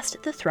never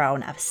lost the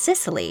throne of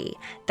Sicily,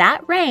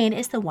 that reign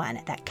is the one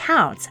that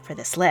counts for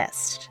this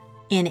list.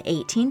 In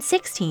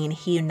 1816,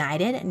 he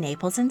united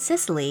Naples and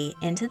Sicily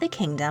into the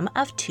Kingdom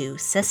of Two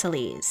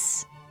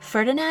Sicilies.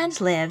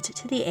 Ferdinand lived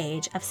to the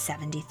age of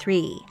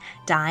 73,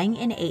 dying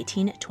in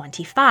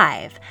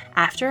 1825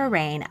 after a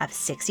reign of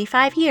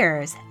 65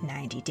 years,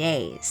 90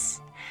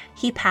 days.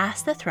 He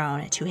passed the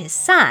throne to his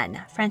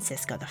son,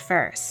 Francisco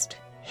I.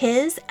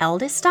 His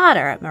eldest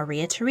daughter,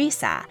 Maria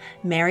Theresa,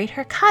 married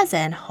her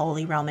cousin,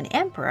 Holy Roman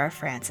Emperor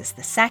Francis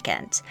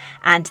II,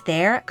 and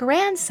their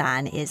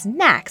grandson is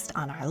next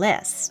on our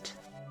list.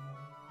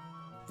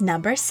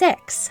 Number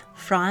 6.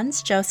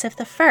 Franz Joseph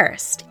I,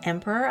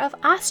 Emperor of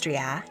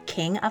Austria,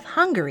 King of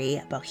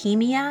Hungary,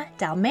 Bohemia,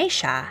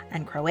 Dalmatia,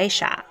 and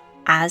Croatia.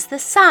 As the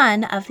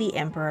son of the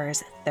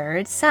emperor's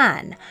third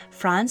son,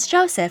 Franz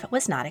Joseph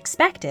was not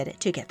expected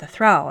to get the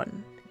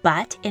throne.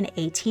 But in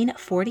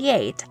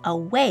 1848, a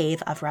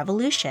wave of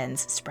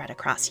revolutions spread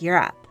across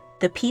Europe.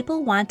 The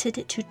people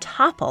wanted to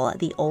topple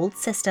the old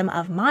system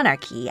of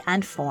monarchy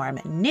and form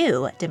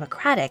new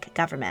democratic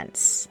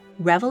governments.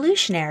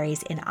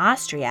 Revolutionaries in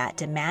Austria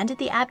demanded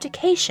the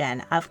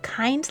abdication of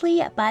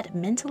kindly but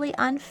mentally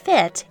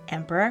unfit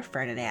Emperor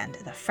Ferdinand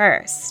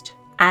I.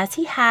 As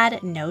he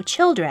had no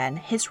children,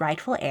 his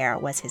rightful heir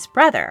was his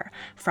brother,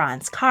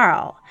 Franz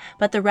Karl,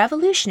 but the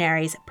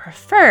revolutionaries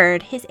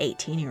preferred his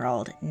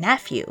 18-year-old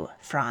nephew,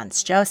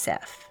 Franz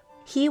Joseph.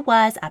 He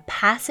was a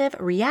passive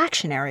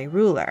reactionary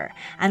ruler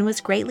and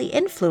was greatly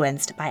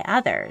influenced by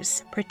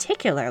others,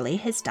 particularly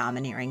his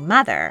domineering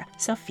mother,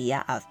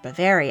 Sophia of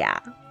Bavaria.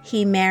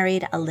 He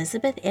married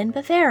Elizabeth in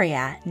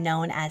Bavaria,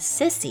 known as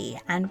Sissy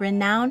and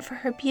renowned for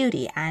her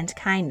beauty and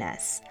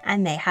kindness,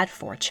 and they had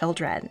 4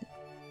 children.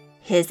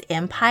 His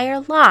empire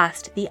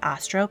lost the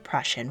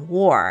Austro-Prussian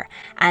War,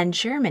 and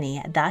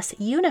Germany thus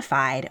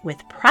unified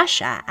with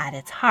Prussia at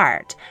its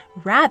heart,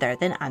 rather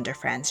than under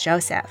Franz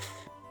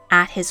Joseph.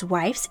 At his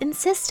wife's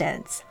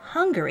insistence,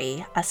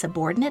 Hungary, a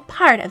subordinate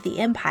part of the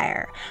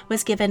empire,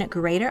 was given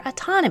greater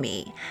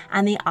autonomy,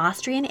 and the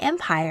Austrian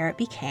Empire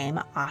became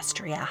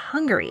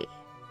Austria-Hungary.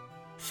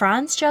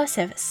 Franz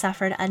Joseph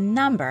suffered a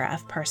number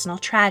of personal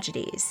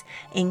tragedies,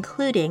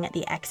 including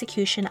the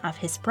execution of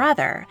his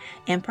brother,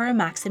 Emperor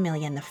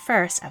Maximilian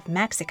I of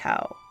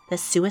Mexico, the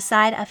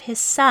suicide of his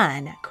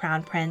son,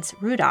 Crown Prince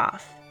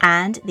Rudolf,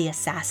 and the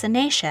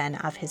assassination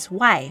of his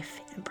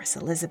wife, Empress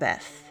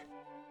Elizabeth.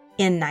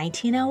 In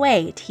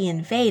 1908, he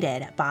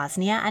invaded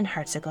Bosnia and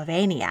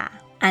Herzegovina,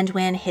 and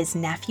when his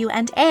nephew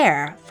and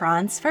heir,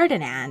 Franz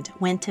Ferdinand,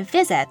 went to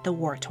visit the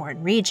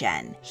war-torn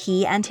region,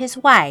 he and his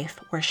wife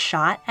were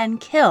shot and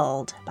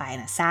killed by an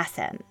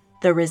assassin.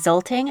 The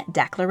resulting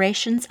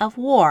declarations of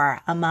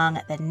war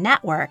among the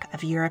network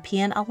of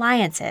European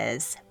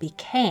alliances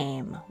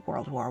became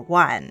World War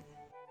I.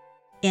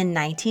 In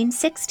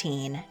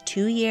 1916,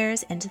 2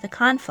 years into the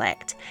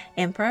conflict,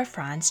 Emperor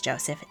Franz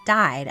Joseph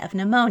died of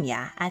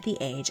pneumonia at the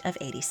age of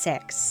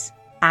 86.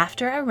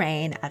 After a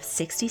reign of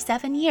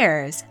 67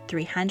 years,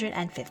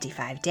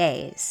 355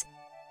 days,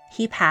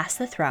 he passed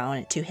the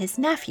throne to his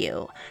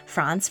nephew,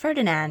 Franz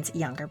Ferdinand's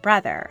younger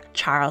brother,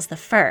 Charles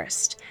I,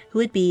 who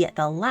would be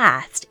the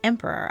last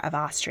emperor of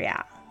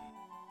Austria.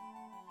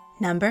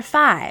 Number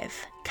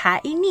 5.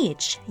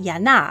 Kainich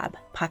Yanab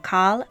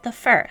Pakal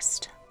I,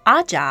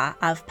 Aja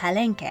of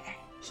Palenque.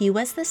 He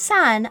was the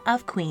son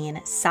of Queen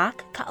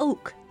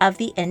Sac-Cauk of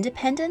the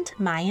independent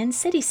Mayan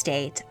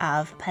city-state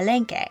of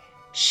Palenque.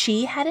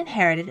 She had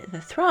inherited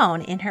the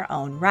throne in her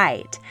own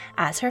right,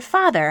 as her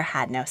father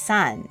had no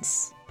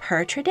sons.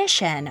 Per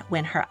tradition,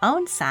 when her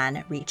own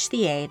son reached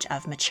the age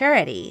of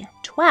maturity,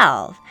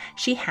 12,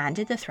 she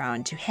handed the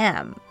throne to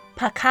him.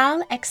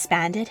 Pakal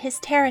expanded his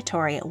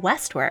territory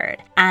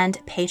westward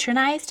and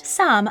patronized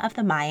some of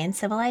the Mayan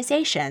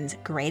civilization's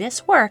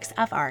greatest works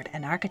of art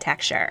and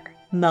architecture.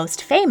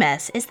 Most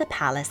famous is the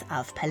Palace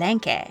of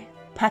Palenque.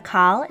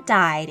 Pakal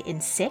died in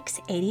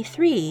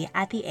 683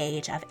 at the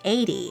age of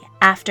 80,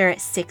 after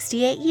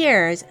 68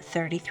 years,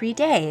 33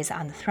 days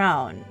on the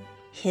throne.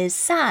 His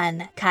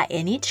son,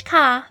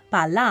 Kainichka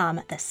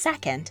Balam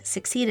II,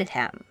 succeeded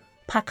him.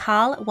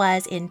 Pakal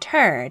was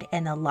interred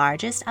in the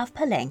largest of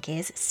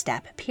Palenque's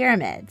step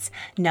pyramids,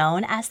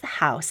 known as the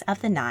House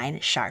of the 9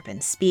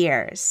 Sharpened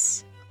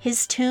Spears.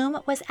 His tomb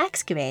was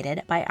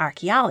excavated by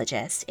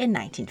archaeologists in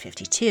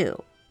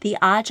 1952. The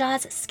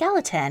Aja's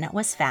skeleton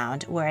was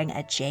found wearing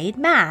a jade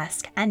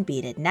mask and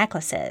beaded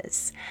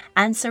necklaces,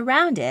 and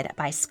surrounded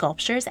by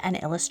sculptures and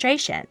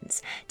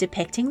illustrations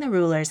depicting the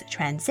ruler's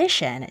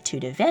transition to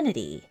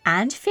divinity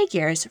and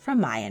figures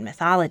from Mayan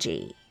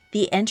mythology.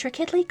 The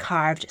intricately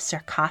carved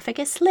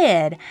sarcophagus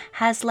lid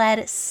has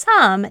led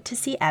some to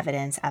see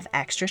evidence of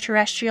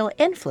extraterrestrial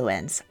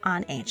influence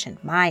on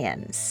ancient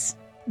Mayans.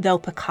 Though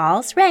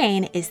Pakal's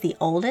reign is the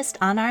oldest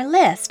on our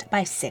list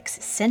by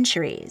 6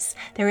 centuries,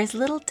 there is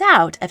little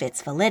doubt of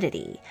its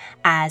validity,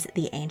 as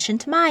the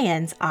ancient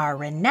Mayans are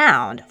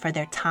renowned for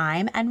their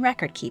time and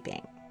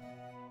record-keeping.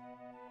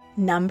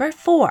 Number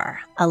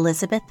 4.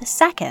 Elizabeth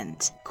II,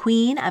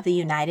 Queen of the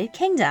United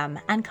Kingdom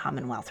and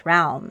Commonwealth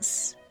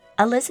Realms.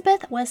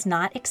 Elizabeth was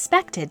not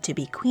expected to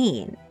be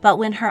queen, but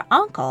when her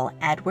uncle,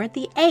 Edward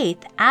VIII,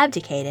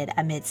 abdicated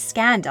amid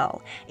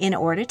scandal in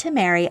order to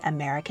marry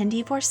American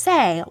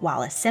divorcee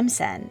Wallis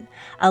Simpson,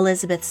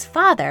 Elizabeth's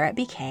father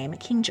became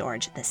King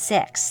George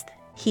VI.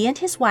 He and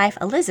his wife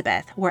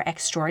Elizabeth were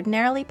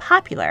extraordinarily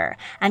popular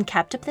and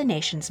kept up the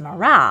nation's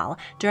morale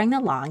during the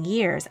long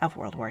years of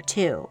World War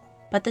II.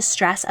 But the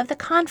stress of the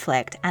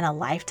conflict and a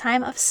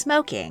lifetime of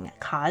smoking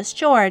caused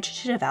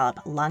George to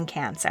develop lung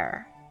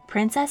cancer.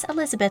 Princess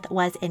Elizabeth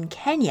was in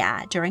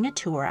Kenya during a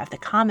tour of the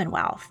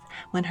Commonwealth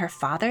when her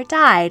father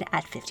died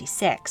at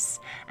 56,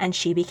 and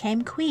she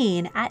became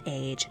queen at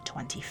age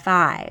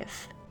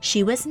 25.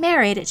 She was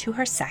married to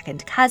her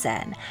second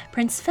cousin,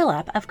 Prince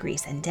Philip of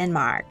Greece and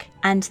Denmark,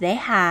 and they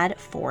had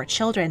 4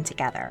 children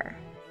together.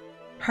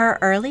 Her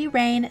early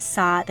reign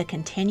saw the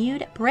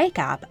continued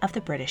breakup of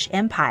the British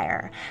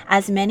Empire,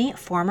 as many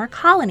former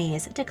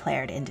colonies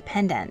declared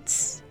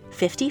independence.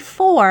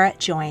 54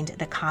 joined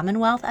the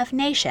Commonwealth of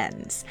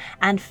Nations,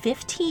 and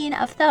 15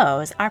 of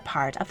those are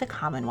part of the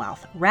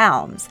Commonwealth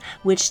realms,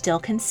 which still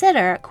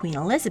consider Queen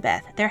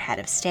Elizabeth their head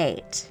of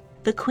state.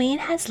 The Queen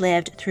has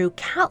lived through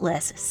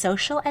countless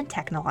social and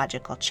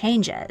technological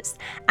changes,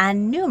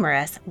 and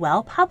numerous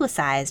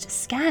well-publicized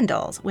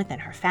scandals within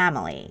her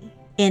family.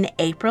 In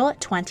April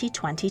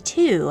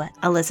 2022,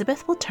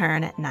 Elizabeth will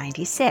turn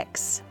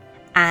 96.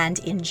 And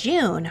in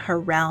June, her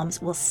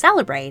realms will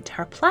celebrate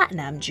her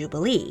Platinum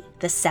Jubilee,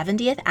 the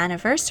 70th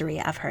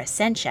anniversary of her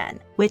ascension,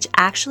 which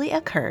actually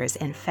occurs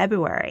in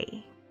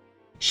February.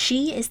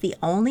 She is the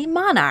only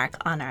monarch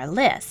on our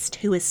list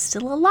who is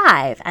still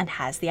alive and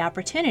has the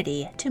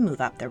opportunity to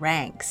move up the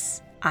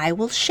ranks. I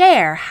will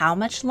share how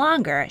much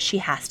longer she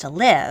has to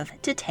live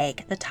to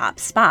take the top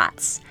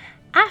spots,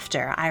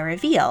 after I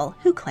reveal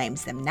who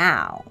claims them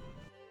now.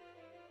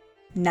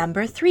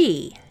 Number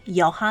 3.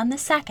 Johann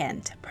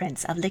II,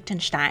 Prince of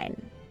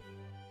Liechtenstein.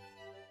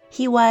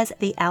 He was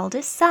the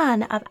eldest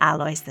son of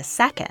Alois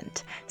II,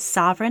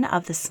 sovereign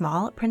of the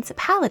small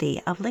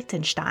Principality of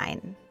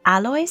Liechtenstein.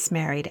 Alois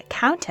married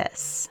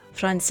Countess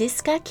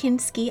Franziska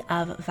Kinsky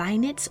of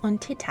Weinitz und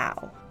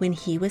Tittau when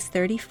he was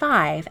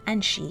 35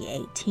 and she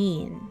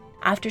 18.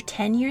 After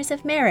 10 years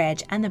of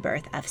marriage and the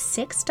birth of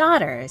 6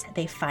 daughters,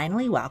 they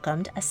finally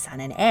welcomed a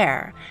son and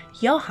heir,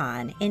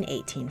 Johann, in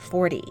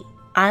 1840.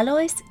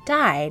 Alois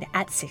died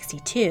at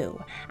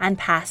 62 and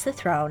passed the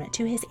throne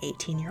to his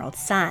 18-year-old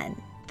son.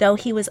 Though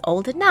he was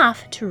old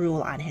enough to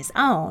rule on his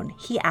own,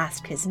 he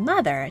asked his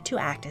mother to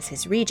act as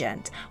his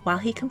regent while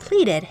he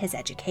completed his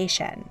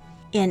education.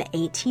 In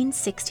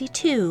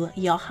 1862,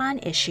 Johann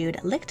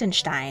issued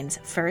Liechtenstein's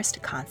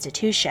first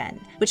constitution,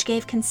 which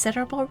gave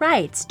considerable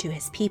rights to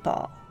his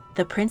people.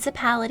 The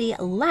principality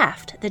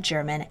left the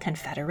German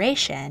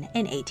Confederation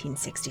in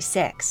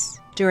 1866.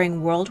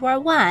 During World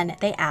War I,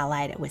 they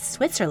allied with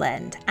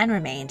Switzerland and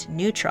remained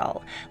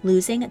neutral,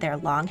 losing their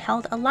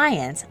long-held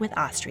alliance with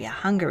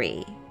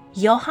Austria-Hungary.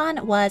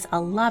 Johann was a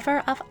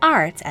lover of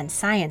arts and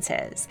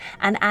sciences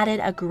and added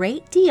a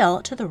great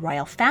deal to the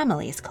royal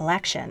family's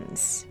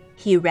collections.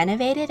 He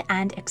renovated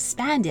and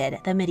expanded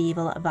the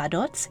medieval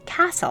Vaduz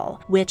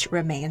Castle, which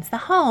remains the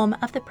home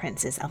of the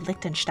princes of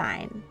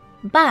Liechtenstein.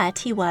 But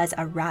he was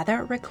a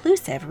rather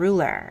reclusive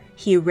ruler.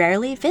 He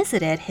rarely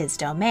visited his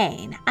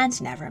domain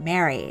and never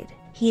married.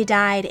 He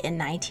died in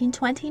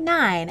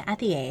 1929 at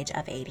the age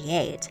of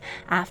 88,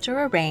 after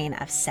a reign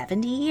of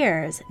 70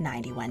 years,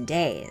 91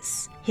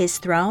 days. His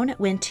throne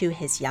went to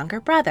his younger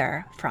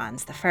brother,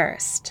 Franz I.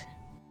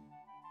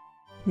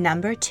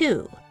 Number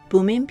 2.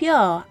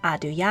 Bhumibol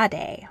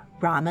Adulyadej,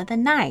 Rama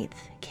IX,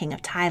 King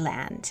of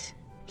Thailand.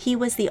 He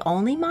was the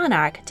only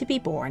monarch to be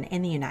born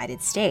in the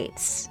United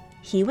States.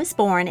 He was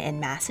born in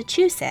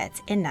Massachusetts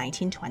in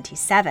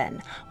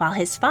 1927, while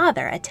his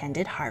father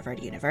attended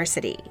Harvard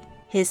University.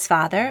 His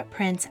father,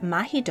 Prince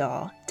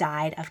Mahidol,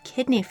 died of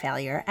kidney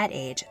failure at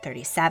age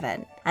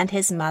 37, and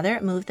his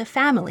mother moved the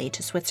family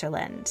to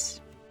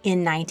Switzerland.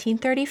 In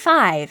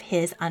 1935,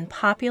 his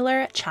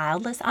unpopular,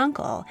 childless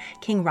uncle,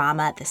 King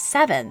Rama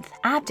VII,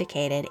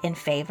 abdicated in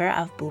favor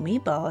of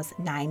Bhumibol's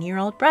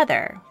 9-year-old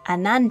brother,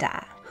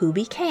 Ananda, who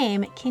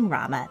became King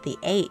Rama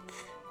VIII.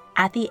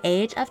 At the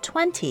age of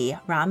 20,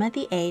 Rama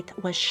VIII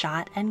was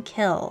shot and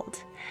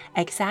killed.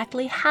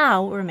 Exactly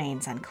how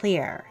remains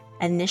unclear.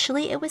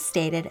 Initially, it was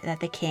stated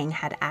that the king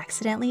had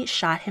accidentally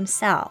shot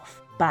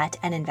himself, but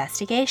an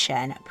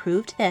investigation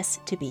proved this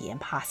to be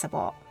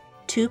impossible.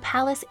 2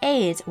 palace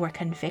aides were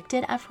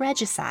convicted of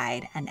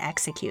regicide and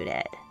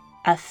executed.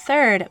 A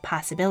third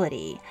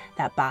possibility,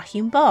 that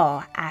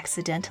Bhumibol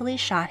accidentally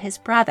shot his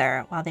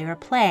brother while they were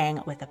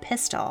playing with a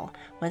pistol,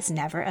 was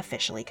never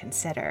officially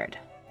considered.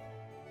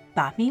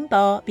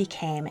 Bhumibol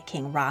became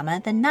King Rama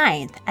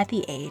IX at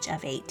the age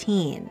of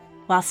 18.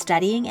 While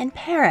studying in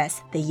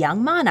Paris, the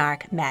young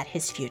monarch met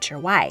his future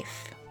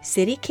wife,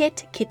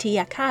 Sirikit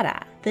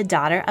Kitayakara, the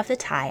daughter of the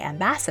Thai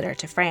ambassador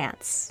to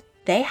France.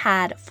 They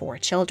had 4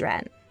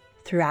 children.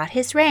 Throughout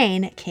his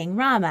reign, King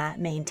Rama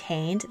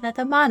maintained that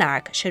the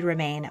monarch should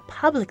remain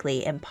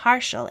publicly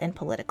impartial in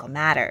political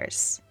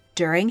matters.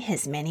 During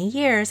his many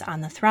years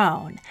on the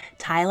throne,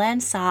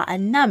 Thailand saw a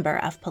number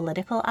of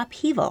political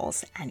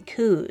upheavals and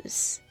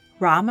coups.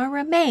 Rama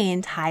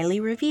remained highly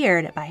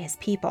revered by his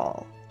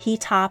people. He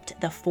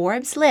topped the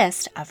Forbes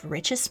list of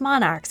richest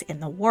monarchs in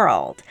the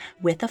world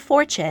with a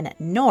fortune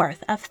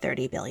north of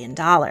 $30 billion.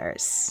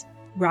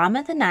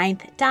 Rama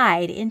IX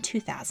died in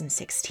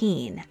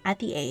 2016 at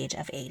the age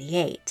of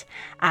 88,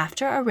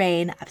 after a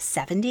reign of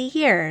 70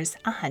 years,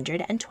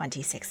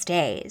 126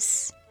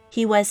 days.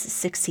 He was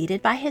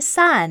succeeded by his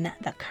son,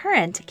 the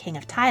current King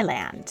of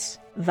Thailand,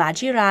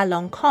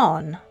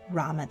 Vajiralongkorn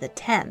Rama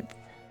X.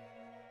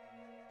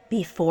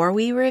 Before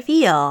we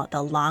reveal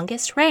the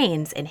longest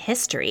reigns in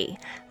history,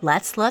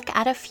 let's look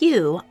at a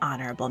few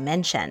honorable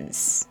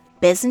mentions.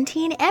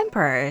 Byzantine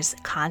emperors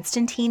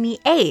Constantine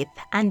VIII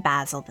and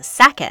Basil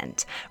II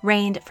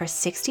reigned for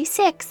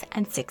 66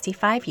 and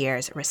 65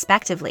 years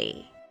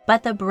respectively.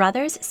 But the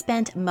brothers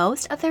spent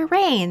most of their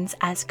reigns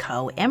as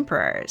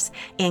co-emperors,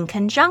 in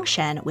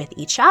conjunction with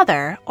each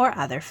other or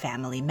other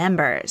family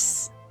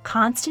members.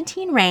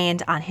 Constantine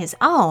reigned on his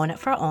own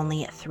for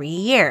only 3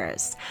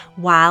 years,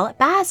 while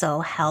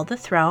Basil held the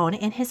throne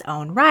in his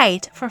own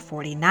right for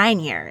 49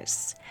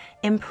 years.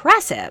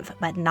 Impressive,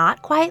 but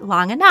not quite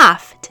long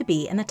enough to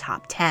be in the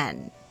top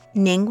 10.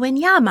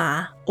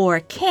 Ningguenyama, or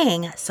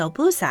King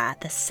Sobusa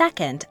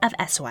II of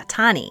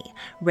Eswatini,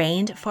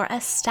 reigned for a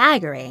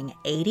staggering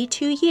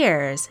 82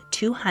 years,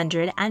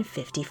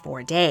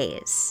 254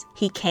 days.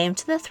 He came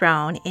to the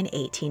throne in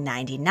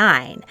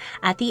 1899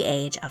 at the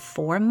age of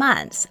 4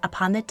 months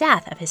upon the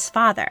death of his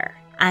father,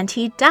 and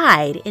he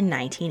died in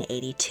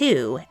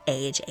 1982,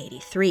 age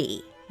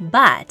 83.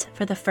 But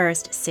for the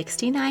first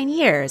 69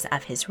 years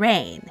of his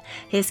reign,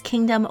 his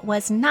kingdom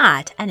was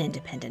not an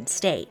independent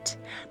state,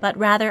 but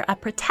rather a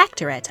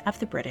protectorate of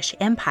the British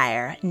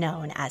Empire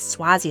known as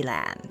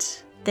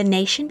Swaziland. The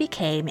nation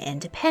became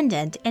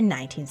independent in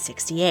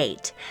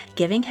 1968,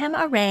 giving him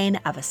a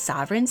reign of a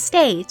sovereign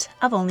state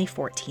of only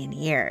 14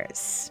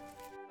 years.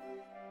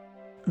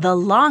 The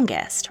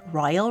longest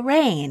royal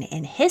reign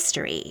in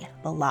history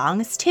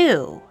belongs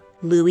to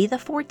Louis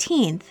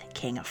XIV,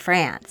 King of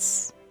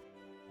France.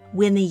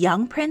 When the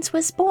young prince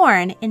was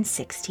born in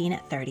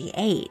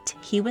 1638,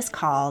 he was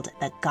called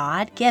the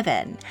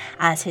God-given,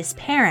 as his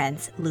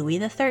parents, Louis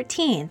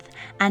XIII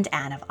and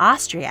Anne of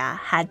Austria,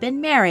 had been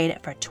married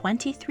for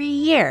 23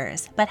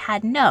 years but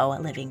had no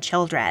living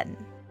children.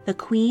 The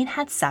queen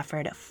had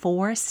suffered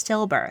 4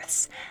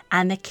 stillbirths,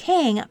 and the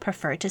king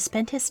preferred to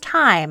spend his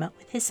time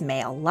with his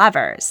male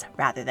lovers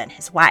rather than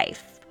his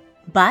wife.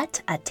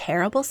 But a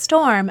terrible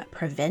storm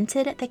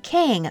prevented the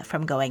king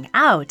from going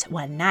out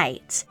one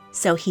night,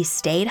 so he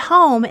stayed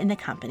home in the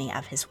company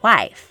of his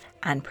wife,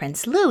 and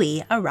Prince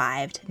Louis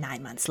arrived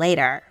 9 months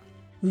later.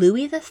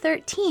 Louis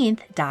XIII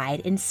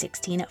died in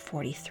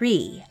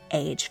 1643,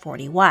 age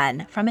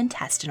 41, from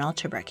intestinal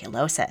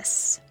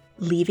tuberculosis,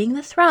 leaving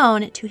the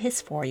throne to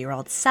his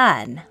 4-year-old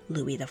son,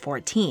 Louis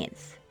XIV.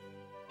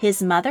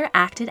 His mother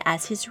acted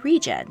as his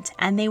regent,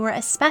 and they were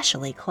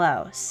especially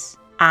close.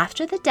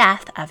 After the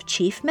death of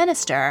Chief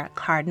Minister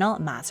Cardinal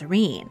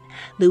Mazarin,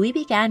 Louis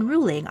began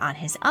ruling on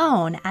his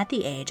own at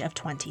the age of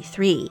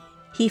 23.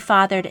 He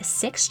fathered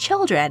 6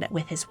 children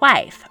with his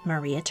wife,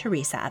 Maria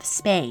Theresa of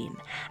Spain,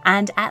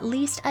 and at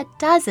least a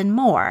dozen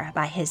more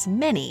by his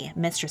many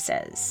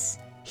mistresses.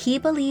 He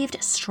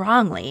believed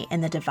strongly in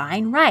the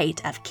divine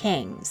right of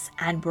kings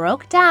and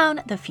broke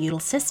down the feudal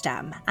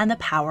system and the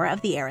power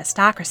of the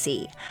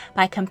aristocracy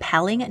by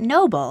compelling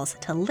nobles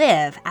to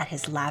live at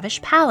his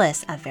lavish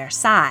palace of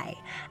Versailles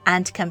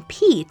and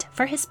compete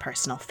for his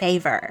personal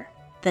favor.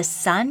 The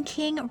Sun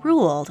King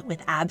ruled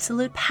with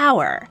absolute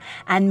power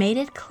and made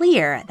it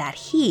clear that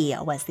he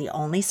was the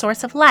only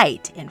source of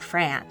light in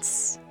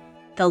France.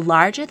 The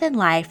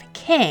larger-than-life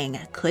king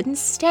couldn't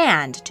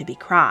stand to be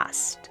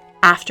crossed.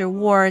 After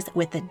wars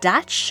with the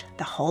Dutch,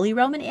 the Holy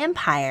Roman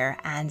Empire,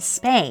 and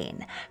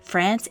Spain,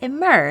 France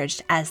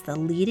emerged as the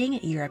leading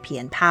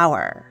European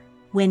power.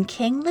 When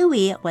King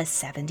Louis was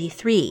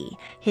 73,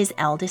 his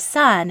eldest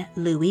son,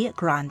 Louis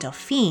Grand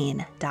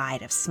Dauphin,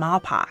 died of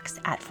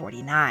smallpox at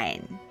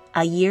 49.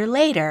 A year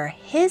later,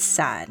 his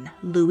son,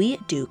 Louis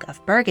Duke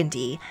of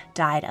Burgundy,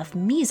 died of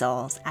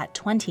measles at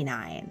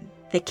 29.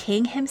 The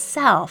king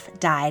himself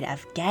died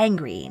of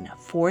gangrene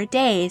 4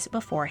 days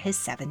before his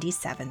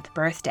 77th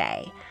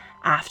birthday,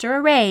 after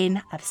a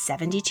reign of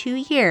 72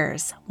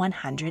 years,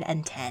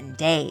 110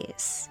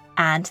 days.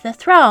 And the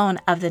throne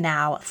of the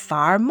now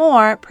far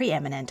more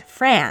preeminent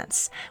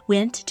France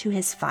went to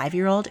his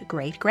 5-year-old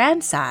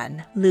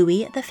great-grandson,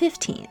 Louis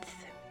XV.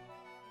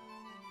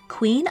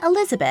 Queen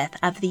Elizabeth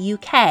of the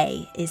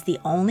UK is the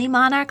only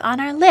monarch on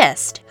our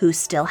list who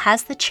still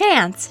has the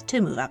chance to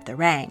move up the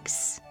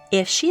ranks.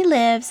 If she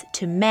lives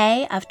to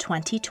May of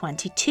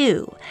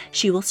 2022,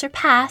 she will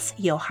surpass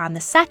Johann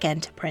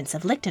II, Prince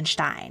of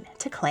Liechtenstein,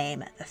 to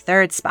claim the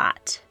 3rd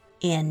spot.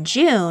 In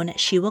June,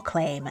 she will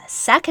claim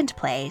 2nd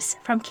place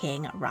from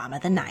King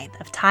Rama IX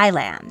of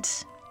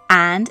Thailand.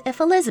 And if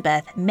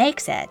Elizabeth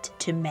makes it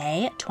to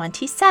May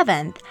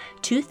 27,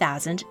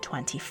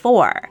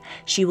 2024,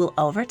 she will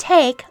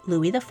overtake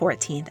Louis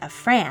XIV of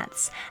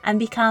France and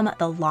become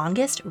the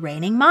longest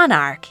reigning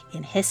monarch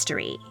in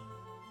history.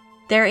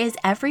 There is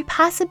every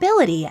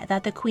possibility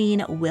that the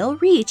Queen will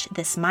reach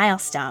this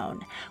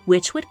milestone,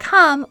 which would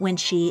come when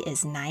she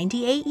is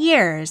 98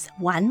 years,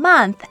 1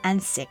 month,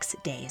 and 6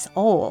 days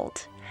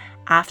old.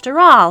 After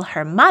all,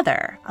 her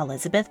mother,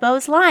 Elizabeth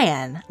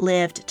Bowes-Lyon,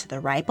 lived to the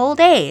ripe old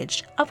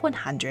age of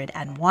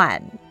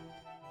 101.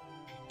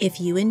 If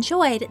you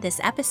enjoyed this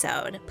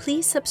episode,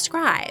 please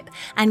subscribe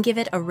and give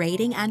it a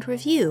rating and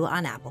review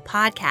on Apple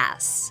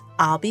Podcasts.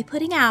 I'll be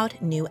putting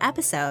out new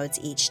episodes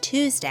each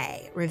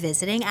Tuesday,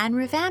 revisiting and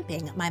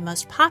revamping my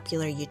most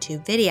popular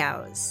YouTube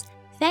videos.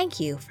 Thank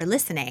you for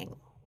listening.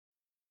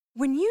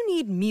 When you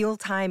need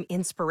mealtime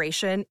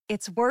inspiration,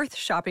 it's worth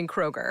shopping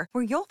Kroger,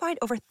 where you'll find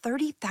over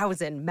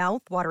 30,000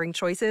 mouth-watering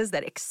choices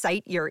that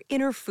excite your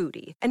inner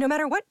foodie. And no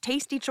matter what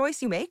tasty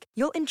choice you make,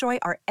 you'll enjoy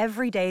our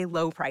everyday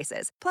low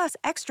prices, plus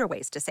extra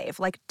ways to save,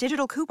 like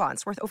digital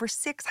coupons worth over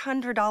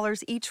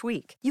 $600 each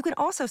week. You can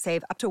also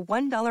save up to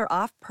 $1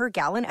 off per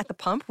gallon at the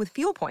pump with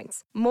fuel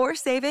points. More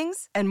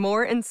savings and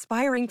more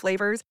inspiring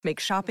flavors make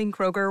shopping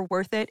Kroger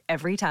worth it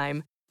every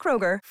time.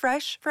 Kroger,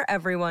 fresh for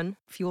everyone.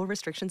 Fuel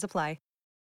restrictions apply.